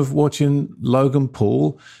the name of watching Logan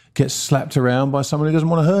Paul get slapped around by someone who doesn't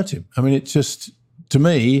want to hurt him. I mean, it just, to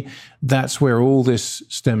me, that's where all this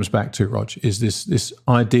stems back to, Rog, is this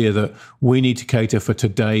idea that we need to cater for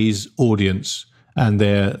today's audience and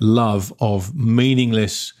their love of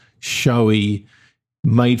meaningless, showy,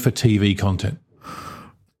 made-for-TV content.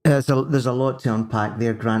 There's a lot to unpack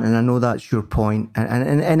there, Grant, and I know that's your point,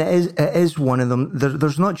 and it is one of them.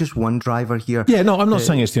 There's not just one driver here. Yeah, no, I'm not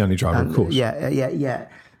saying it's the only driver, of course. Yeah.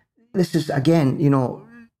 This is, again,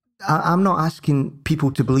 I'm not asking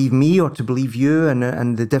people to believe me or to believe you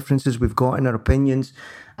and the differences we've got in our opinions.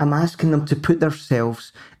 I'm asking them to put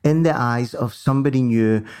themselves in the eyes of somebody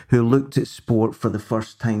new who looked at sport for the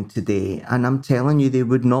first time today. And I'm telling you, they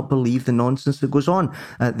would not believe the nonsense that goes on,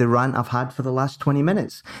 the rant I've had for the last 20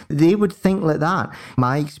 minutes. They would think like that.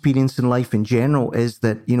 My experience in life in general is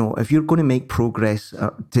that, if you're going to make progress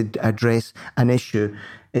to address an issue,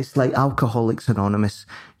 it's like Alcoholics Anonymous.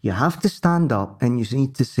 You have to stand up and you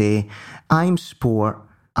need to say, I'm sport.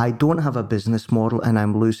 I don't have a business model and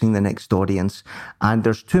I'm losing the next audience. And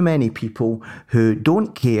there's too many people who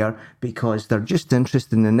don't care because they're just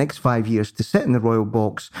interested in the next 5 years to sit in the Royal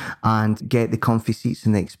Box and get the comfy seats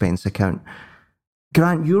in the expense account.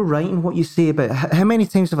 Grant, you're right in what you say about how many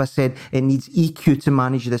times have I said it needs EQ to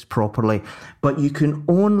manage this properly, but you can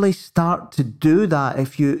only start to do that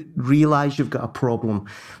if you realise you've got a problem.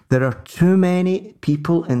 There are too many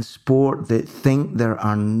people in sport that think there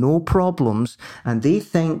are no problems, and they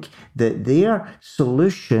think that their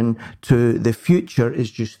solution to the future is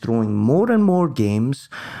just throwing more and more games,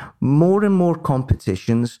 more and more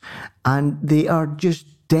competitions, and they are just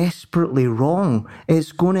desperately wrong.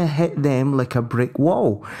 It's going to hit them like a brick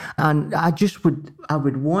wall. And I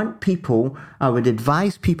would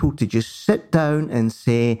advise people to just sit down and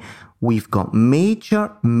say, We've got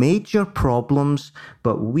major problems,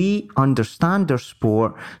 but we understand our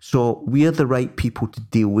sport, so we're the right people to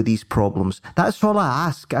deal with these problems. That's all I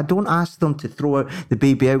ask. I don't ask them to throw out the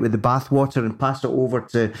baby out with the bathwater and pass it over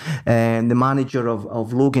to the manager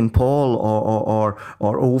of Logan Paul or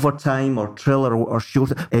Overtime or Triller or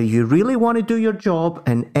Showtime. If you really want to do your job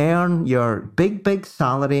and earn your big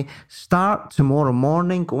salary, start tomorrow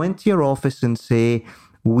morning, go into your office and say,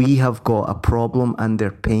 we have got a problem and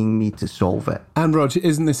they're paying me to solve it. And Roger,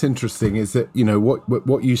 isn't this interesting? Is that, you know,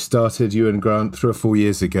 what you started, you and Grant, 3 or 4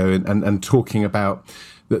 years ago and talking about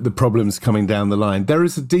the problems coming down the line. There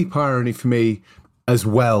is a deep irony for me as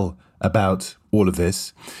well about all of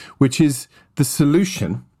this, which is the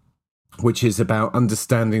solution, which is about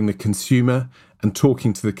understanding the consumer and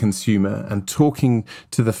talking to the consumer and talking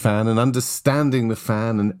to the fan and understanding the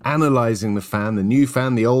fan and analysing the fan, the new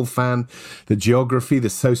fan, the old fan, the geography, the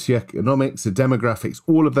socioeconomics, the demographics,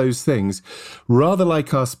 all of those things. Rather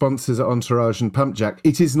like our sponsors at Entourage and Pumpjack,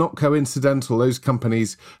 it is not coincidental. Those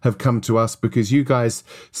companies have come to us because you guys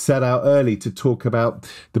set out early to talk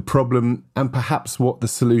about the problem and perhaps what the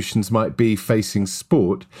solutions might be facing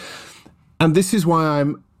sport. And this is why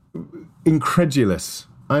I'm incredulous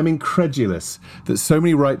that so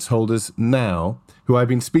many rights holders now, who I've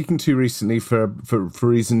been speaking to recently for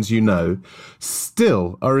reasons you know,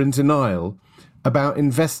 still are in denial about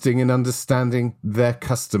investing in understanding their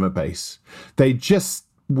customer base. They just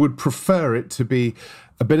would prefer it to be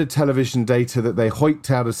a bit of television data that they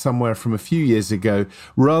hoiked out of somewhere from a few years ago,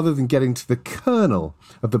 rather than getting to the kernel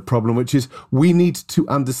of the problem, which is we need to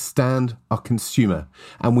understand our consumer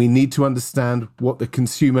and we need to understand what the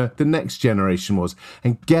consumer, the next generation was,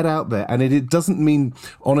 and get out there. And it doesn't mean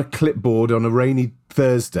on a clipboard on a rainy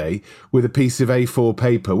Thursday with a piece of A4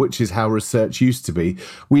 paper, which is how research used to be.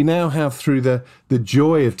 We now have, through the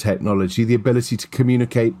joy of technology, the ability to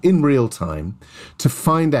communicate in real time, to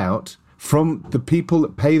find out from the people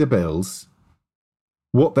that pay the bills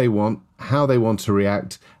what they want, how they want to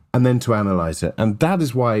react, and then to analyse it. And that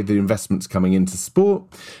is why the investment's coming into sport,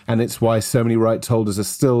 and it's why so many rights holders are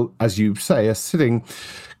still, as you say, are sitting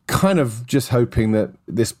kind of just hoping that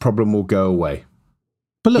this problem will go away.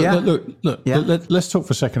 But look, let's talk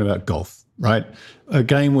for a second about golf, right? A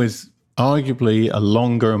game with arguably a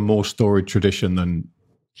longer and more storied tradition than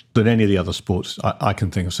any of the other sports I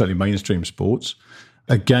can think of, certainly mainstream sports.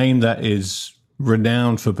 A game that is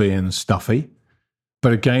renowned for being stuffy,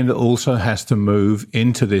 but a game that also has to move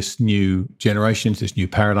into this new generation, this new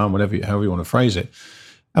paradigm, however you want to phrase it.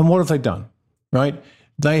 And what have they done, right?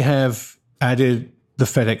 They have added the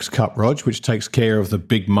FedEx Cup, Rog, which takes care of the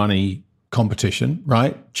big money competition,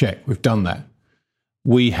 right? Check, we've done that.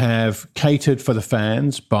 We have catered for the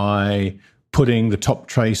fans by putting the top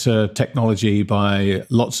tracer technology, by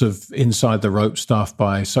lots of inside the rope stuff,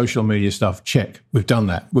 by social media stuff. Check, we've done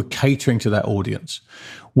that. We're catering to that audience.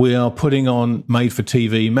 We are putting on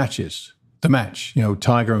made-for-TV matches. The match, you know,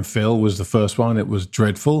 Tiger and Phil was the first one. It was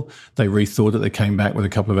dreadful. They rethought it. They came back with a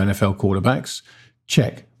couple of NFL quarterbacks.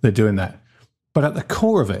 Check, they're doing that. But at the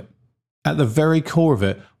core of it, at the very core of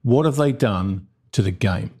it, what have they done to the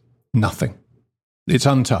game? Nothing. It's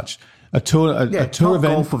untouched. A tour event.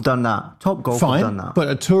 Golf have done that. Top Golf have done that. But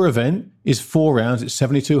a tour event is 4 rounds. It's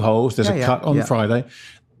 72 holes. There's a cut on Friday.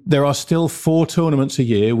 There are still 4 tournaments a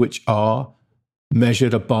year which are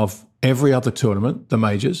measured above every other tournament, the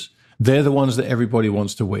majors. They're the ones that everybody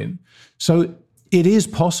wants to win. So it is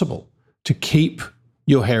possible to keep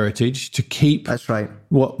your heritage, to keep That's right.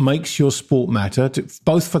 what makes your sport matter,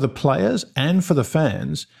 both for the players and for the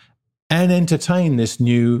fans, and entertain this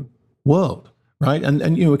new world. Right.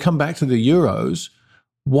 And you know, we come back to the Euros.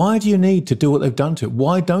 Why do you need to do what they've done to it?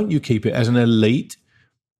 Why don't you keep it as an elite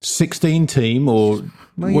 16 team or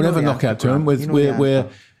whatever knockout tournament where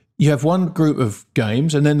you have one group of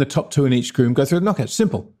games and then the top 2 in each group go through the knockout?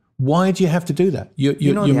 Simple. Why do you have to do that? You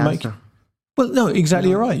answer. Well, no, exactly.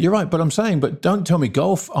 You're right. You're right. But I'm saying, but don't tell me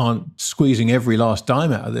golf aren't squeezing every last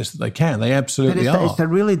dime out of this that they can. They absolutely are. It's a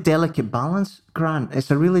really delicate balance, Grant.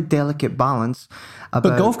 It's a really delicate balance.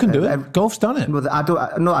 But golf can do it. Golf's done it. Well, I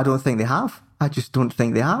don't think they have. I just don't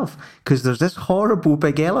think they have, because there's this horrible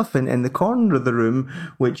big elephant in the corner of the room,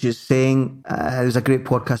 which is saying, there's a great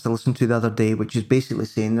podcast I listened to the other day, which is basically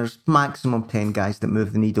saying there's maximum 10 guys that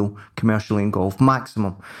move the needle commercially in golf,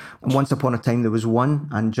 maximum. And once upon a time there was one,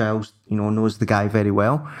 and Giles, knows the guy very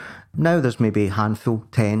well. Now there's maybe a handful,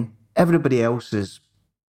 10. Everybody else is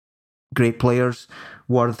great players,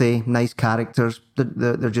 worthy, nice characters.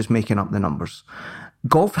 They're just making up the numbers.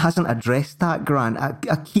 Golf hasn't addressed that, Grant. I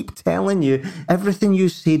keep telling you, everything you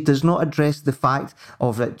say does not address the fact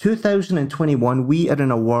of that 2021, we are in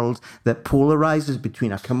a world that polarizes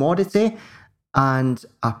between a commodity and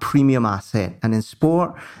a premium asset. And in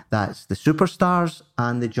sport, that's the superstars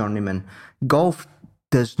and the journeymen. Golf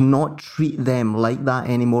does not treat them like that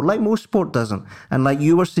anymore, like most sport doesn't. And like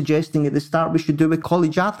you were suggesting at the start, we should do with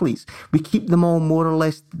college athletes. We keep them all more or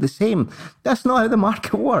less the same. That's not how the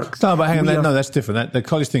market works. No, but hang on, no, that's different. The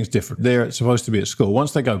college thing's different. They're supposed to be at school.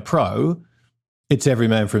 Once they go pro, it's every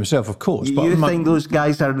man for himself, of course. But you think those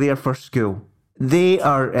guys are there for school? They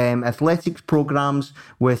are athletics programs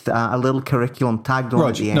with a little curriculum tagged on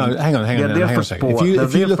at the end. No, hang on a second.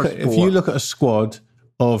 If you look at a squad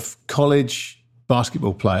of college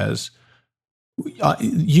basketball players,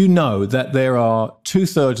 you know that there are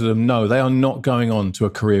 2/3 of them know they are not going on to a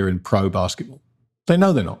career in pro basketball. They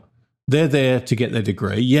know they're not. They're there to get their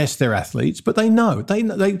degree. Yes, they're athletes, but they know. They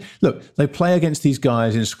look. They play against these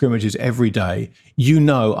guys in scrimmages every day. You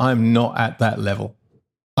know, I'm not at that level.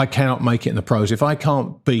 I cannot make it in the pros if I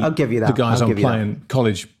can't beat the guys I'm playing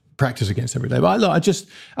college practice against every day. But look,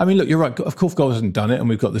 you're right. Of course, golf hasn't done it, and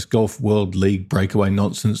we've got this Golf World League breakaway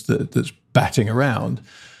nonsense that's batting around.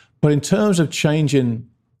 But in terms of changing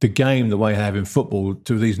the game the way they have in football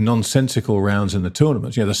to these nonsensical rounds in the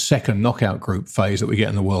tournaments, the second knockout group phase that we get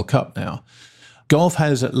in the World Cup now, golf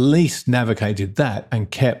has at least navigated that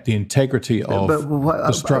and kept the integrity of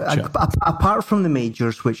the structure. Apart from the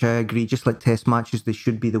majors, which I agree, just like test matches, they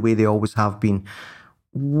should be the way they always have been.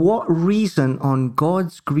 What reason on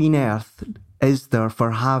God's green earth is there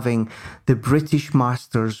for having the British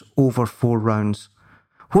Masters over 4 rounds?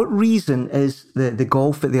 What reason is the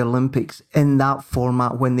golf at the Olympics in that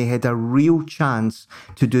format when they had a real chance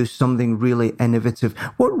to do something really innovative?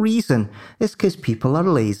 What reason? It's because people are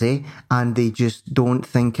lazy and they just don't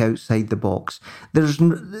think outside the box.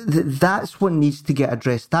 That's what needs to get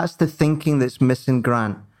addressed. That's the thinking that's missing,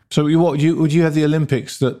 Grant. So would you have the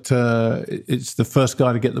Olympics that it's the first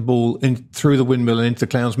guy to get the ball in through the windmill and into the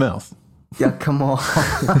clown's mouth? Yeah, come on.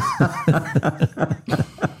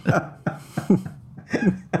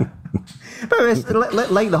 But it's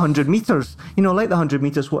like the 100 metres. Like the 100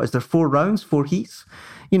 metres, what is there, 4 rounds, 4 heats?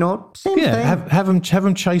 Same thing. Have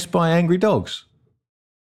them chased by angry dogs.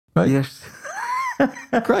 Right? Yes.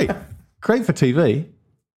 Great for TV.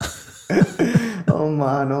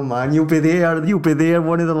 Oh man, you'll be there,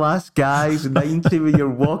 one of the last guys, 90 with your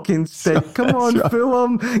walking stick. Come on, right.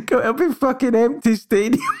 Fulham, it'll be fucking empty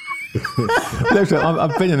stadium. Look,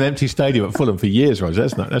 I've been in an empty stadium at Fulham for years, Roger.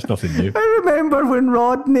 That's nothing new. I remember when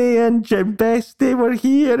Rodney and Jim Bestie were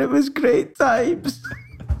here. It was great times.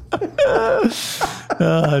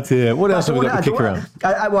 Oh dear. What else have we got to kick around?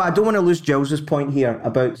 I don't want to lose Giles's point here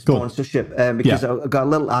about sponsorship because I got a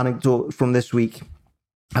little anecdote from this week.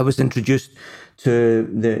 I was introduced to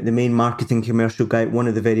the main marketing commercial guy at one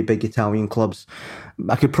of the very big Italian clubs.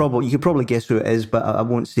 You could probably guess who it is, but I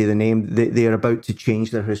won't say the name. They are about to change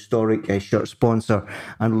their historic shirt sponsor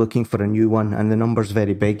and looking for a new one, and the number's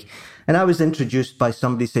very big. And I was introduced by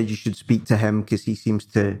somebody said you should speak to him because he seems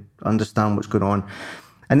to understand what's going on.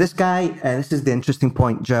 And this guy, this is the interesting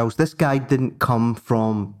point, Giles, this guy didn't come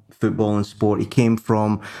from football and sport. He came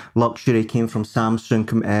from luxury, came from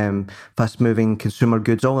Samsung, fast-moving consumer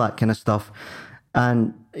goods, all that kind of stuff.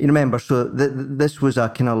 And you remember, so this was a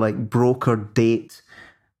kind of like broker date.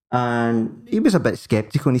 And he was a bit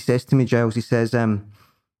skeptical. And he says to me, Giles, he says,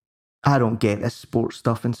 I don't get this sports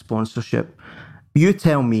stuff and sponsorship. You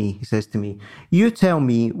tell me, he says to me, you tell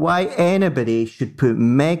me why anybody should put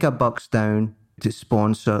mega bucks down to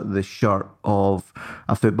sponsor the shirt of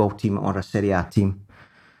a football team or a Serie A team.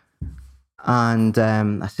 And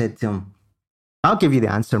I said to him, I'll give you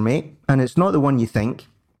the answer, mate. And it's not the one you think.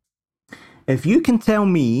 If you can tell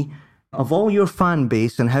me of all your fan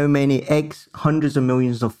base and how many hundreds of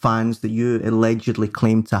millions of fans that you allegedly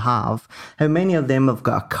claim to have, how many of them have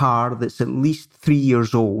got a car that's at least 3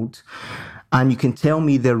 years old, and you can tell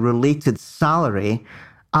me their related salary,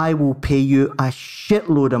 I will pay you a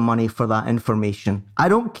shitload of money for that information. I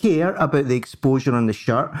don't care about the exposure on the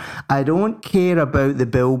shirt. I don't care about the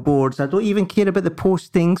billboards. I don't even care about the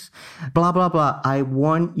postings, blah, blah, blah. I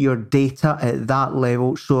want your data at that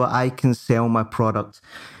level so I can sell my product.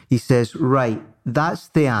 He says, right, that's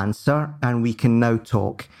the answer, and we can now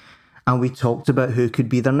talk. And we talked about who could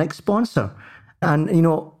be their next sponsor. And,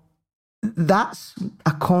 that's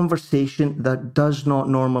a conversation that does not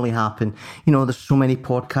normally happen. You know, there's so many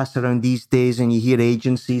podcasts around these days, and you hear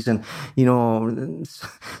agencies, and, you know,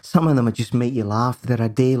 some of them would just make you laugh. They're a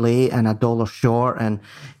day late and $1 short, and,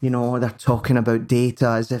 you know, they're talking about data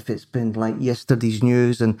as if it's been like yesterday's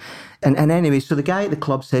news. And anyway, so the guy at the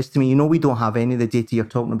club says to me, you know, we don't have any of the data you're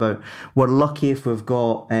talking about. We're lucky if we've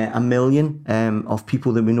got 1 million of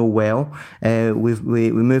people that we know well.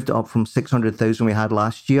 We moved it up from 600,000 we had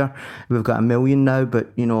last year. We've got 1 million now,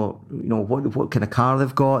 but you know what kind of car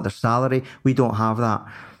they've got, their salary. We don't have that.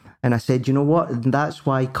 And I said, you know what? That's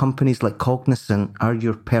why companies like Cognizant are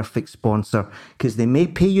your perfect sponsor, because they may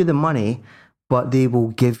pay you the money, but they will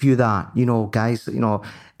give you that. You know, guys, you know,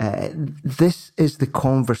 this is the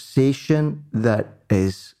conversation that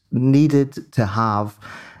is needed to have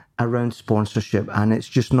around sponsorship, and it's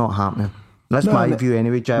just not happening. That's my view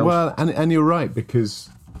anyway, Giles. Well, and you're right, because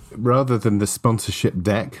rather than the sponsorship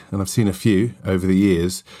deck, and I've seen a few over the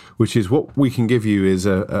years, which is what we can give you is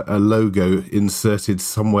a logo inserted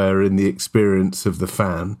somewhere in the experience of the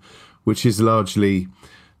fan, which is largely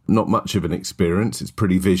not much of an experience. It's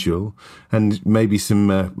pretty visual, and maybe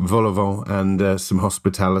some vol au vent and some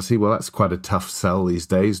hospitality. Well, that's quite a tough sell these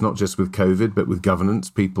days, not just with COVID, but with governance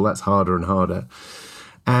people. That's harder and harder.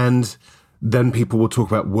 And then people will talk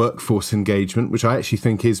about workforce engagement, which I actually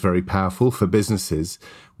think is very powerful for businesses,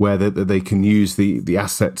 where they can use the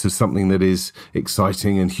assets of something that is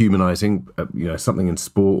exciting and humanizing, you know, something in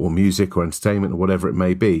sport or music or entertainment or whatever it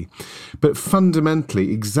may be. But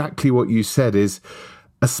fundamentally, exactly what you said is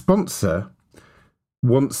a sponsor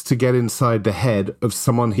wants to get inside the head of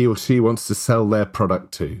someone he or she wants to sell their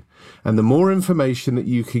product to. And the more information that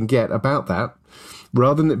you can get about that,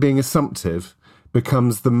 rather than it being assumptive,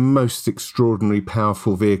 becomes the most extraordinary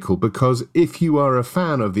powerful vehicle. Because if you are a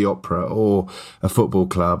fan of the opera or a football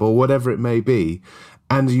club or whatever it may be,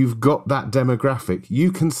 and you've got that demographic,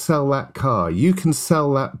 you can sell that car, you can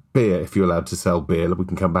sell that beer, if you're allowed to sell beer. We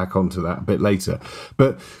can come back onto that a bit later.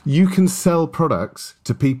 But you can sell products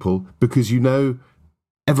to people because you know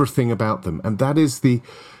everything about them. And that is the...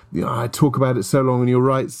 You know, I talk about it so long, and you're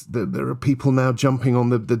right that there are people now jumping on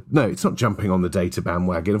no, it's not jumping on the data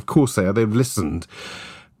bandwagon. Of course they are. They've listened.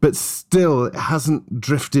 But still, it hasn't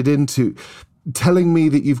drifted into telling me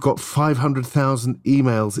that you've got 500,000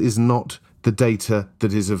 emails is not the data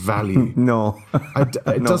that is of value. No.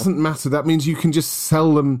 It doesn't matter. That means you can just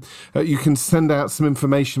sell them. You can send out some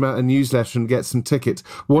information about a newsletter and get some tickets.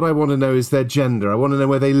 What I want to know is their gender. I want to know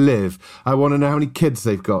where they live. I want to know how many kids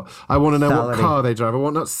they've got. I want to know what car they drive. I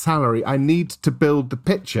want that salary. I need to build the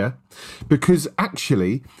picture, because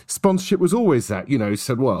actually sponsorship was always that, you know,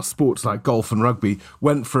 said, well, sports like golf and rugby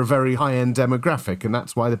went for a very high-end demographic, and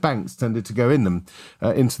that's why the banks tended to go in them,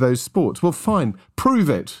 into those sports. Well, fine. Prove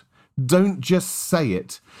it. Don't just say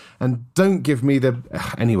it, and don't give me the...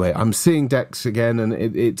 Anyway, I'm seeing decks again, and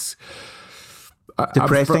it's...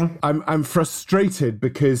 Depressing. I'm frustrated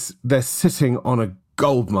because they're sitting on a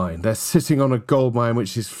goldmine. They're sitting on a goldmine,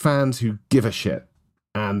 which is fans who give a shit.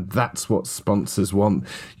 And that's what sponsors want.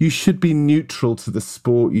 You should be neutral to the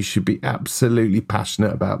sport. You should be absolutely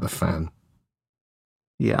passionate about the fan.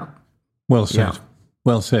 Yeah. Well said. Yeah.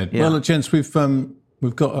 Well said. Yeah. Well, gents, we've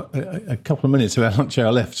got a couple of minutes of our lunch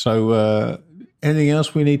hour left. So anything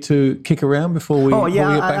else we need to kick around before we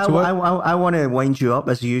get back to work? I want to wind you up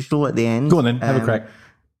as usual at the end. Go on then, have a crack.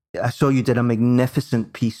 I saw you did a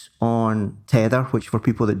magnificent piece on Tether, which for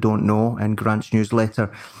people that don't know, in Grant's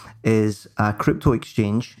newsletter, is a crypto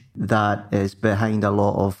exchange that is behind a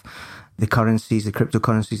lot of the currencies, the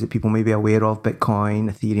cryptocurrencies that people may be aware of,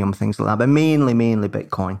 Bitcoin, Ethereum, things like that, but mainly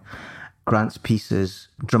Bitcoin. Grant's piece is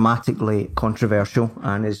dramatically controversial,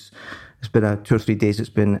 and it's been 2 or 3 days it's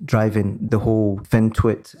been driving the whole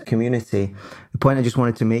FinTwit community. The point I just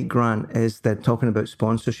wanted to make, Grant, is that talking about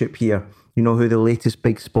sponsorship here, you know who the latest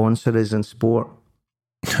big sponsor is in sport?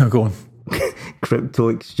 Go on. Crypto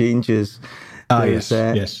exchanges.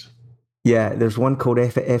 Yes. Yeah, there's one called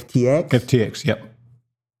FTX. FTX, yep.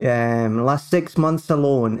 Last 6 months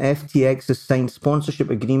alone, FTX has signed sponsorship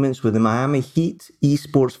agreements with the Miami Heat,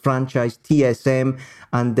 esports franchise TSM,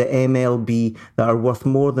 and the MLB that are worth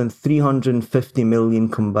more than $350 million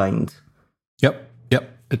combined. Yep.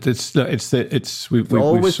 We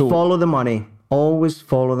always follow the money. Always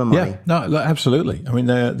follow the money. Yeah, no, absolutely. I mean,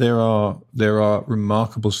 there are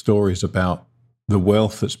remarkable stories about the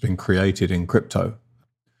wealth that's been created in crypto.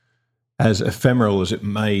 As ephemeral as it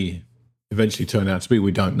may eventually turn out to be,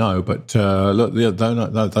 we don't know. But look,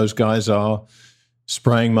 those guys are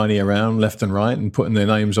spraying money around left and right and putting their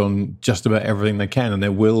names on just about everything they can. And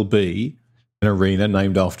there will be an arena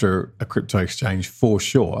named after a crypto exchange for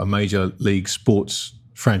sure, a major league sports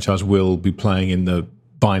franchise will be playing in the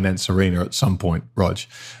Binance Arena at some point, Rog.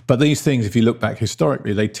 But these things, if you look back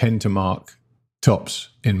historically, they tend to mark tops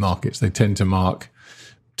in markets. They tend to mark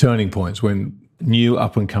turning points when new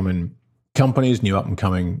up-and-coming companies, new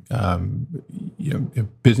up-and-coming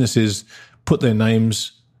businesses put their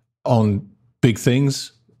names on big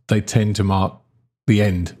things. They tend to mark the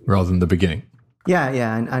end rather than the beginning.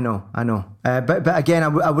 Yeah, I know. But again,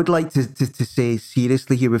 I would like to say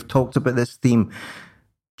seriously here, we've talked about this theme.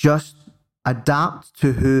 Just adapt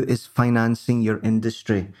to who is financing your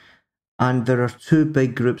industry. And there are two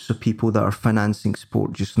big groups of people that are financing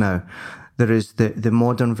sport just now. There is the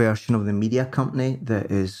modern version of the media company that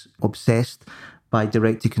is obsessed by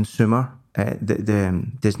direct-to-consumer, the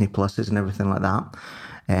Disney Pluses and everything like that.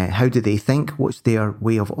 How do they think? What's their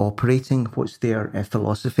way of operating? What's their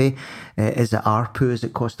philosophy? Is it ARPU? Is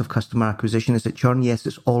it cost of customer acquisition? Is it churn? Yes,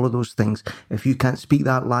 it's all of those things. If you can't speak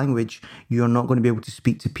that language, you're not going to be able to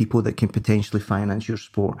speak to people that can potentially finance your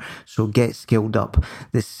sport. So get skilled up.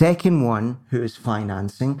 The second one who is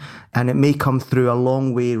financing, and it may come through a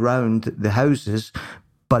long way round the houses,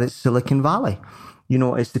 but it's Silicon Valley. You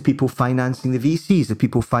know, it's the people financing the VCs, the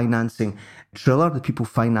people financing Triller, the people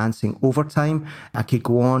financing Overtime. I could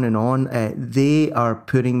go on and on. They are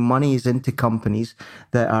putting monies into companies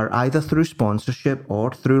that are either through sponsorship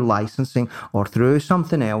or through licensing or through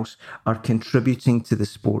something else are contributing to the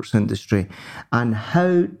sports industry. And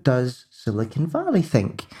how does Silicon Valley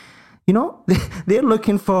think? You know, they're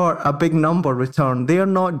looking for a big number return. They're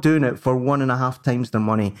not doing it for 1.5 times their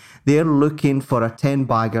money. They're looking for a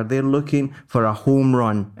 10-bagger. They're looking for a home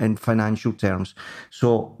run in financial terms.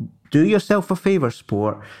 So do yourself a favor,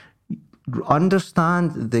 sport.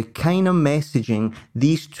 Understand the kind of messaging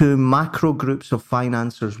these two macro groups of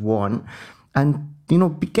financiers want. And, you know,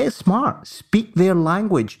 get smart. Speak their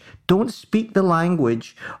language. Don't speak the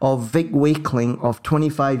language of Vic Wakeling of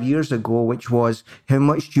 25 years ago, which was, how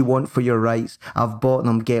much do you want for your rights? I've bought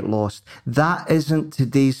them, get lost. That isn't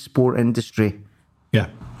today's sport industry. Yeah,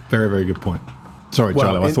 very, very good point. Sorry,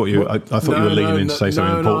 Charlie, I thought you were leaning in to say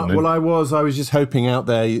something important. Well, I was just hoping out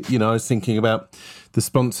there, you know, I was thinking about the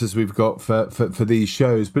sponsors we've got for these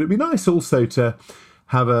shows. But it'd be nice also to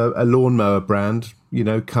have a lawnmower brand, you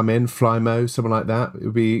know, come in, Flymo, something like that. It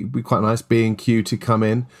would be quite nice, B&Q to come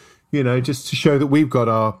in, you know, just to show that we've got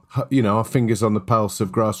our fingers on the pulse of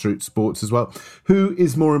grassroots sports as well. Who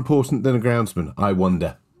is more important than a groundsman? I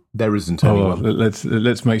wonder. There isn't anyone.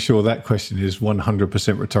 Let's make sure that question is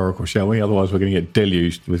 100% rhetorical, shall we? Otherwise, we're going to get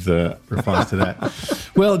deluged with replies to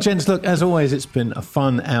that. Well, gents, look, as always, it's been a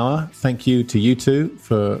fun hour. Thank you to you two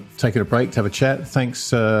for taking a break to have a chat.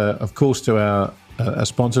 Thanks, of course, to our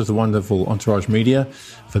sponsors, the wonderful Entourage Media,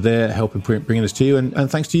 for their help in bringing this to you.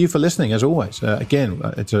 And thanks to you for listening, as always. Again,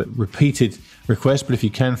 it's a repeated request, but if you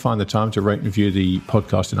can find the time to rate and review the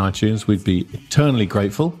podcast in iTunes, we'd be eternally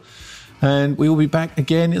grateful. And we will be back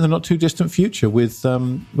again in the not-too-distant future with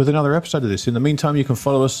another episode of this. In the meantime, you can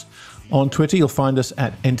follow us on Twitter. You'll find us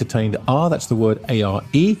at EntertainedR. That's the word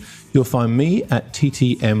A-R-E. You'll find me at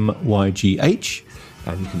TTMYGH.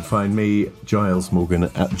 And you can find me, Giles Morgan,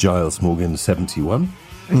 at GilesMorgan71.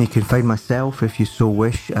 And you can find myself, if you so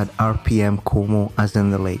wish, at RPM Como, as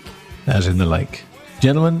in the lake. As in the lake.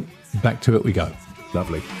 Gentlemen, back to it we go.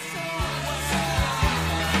 Lovely.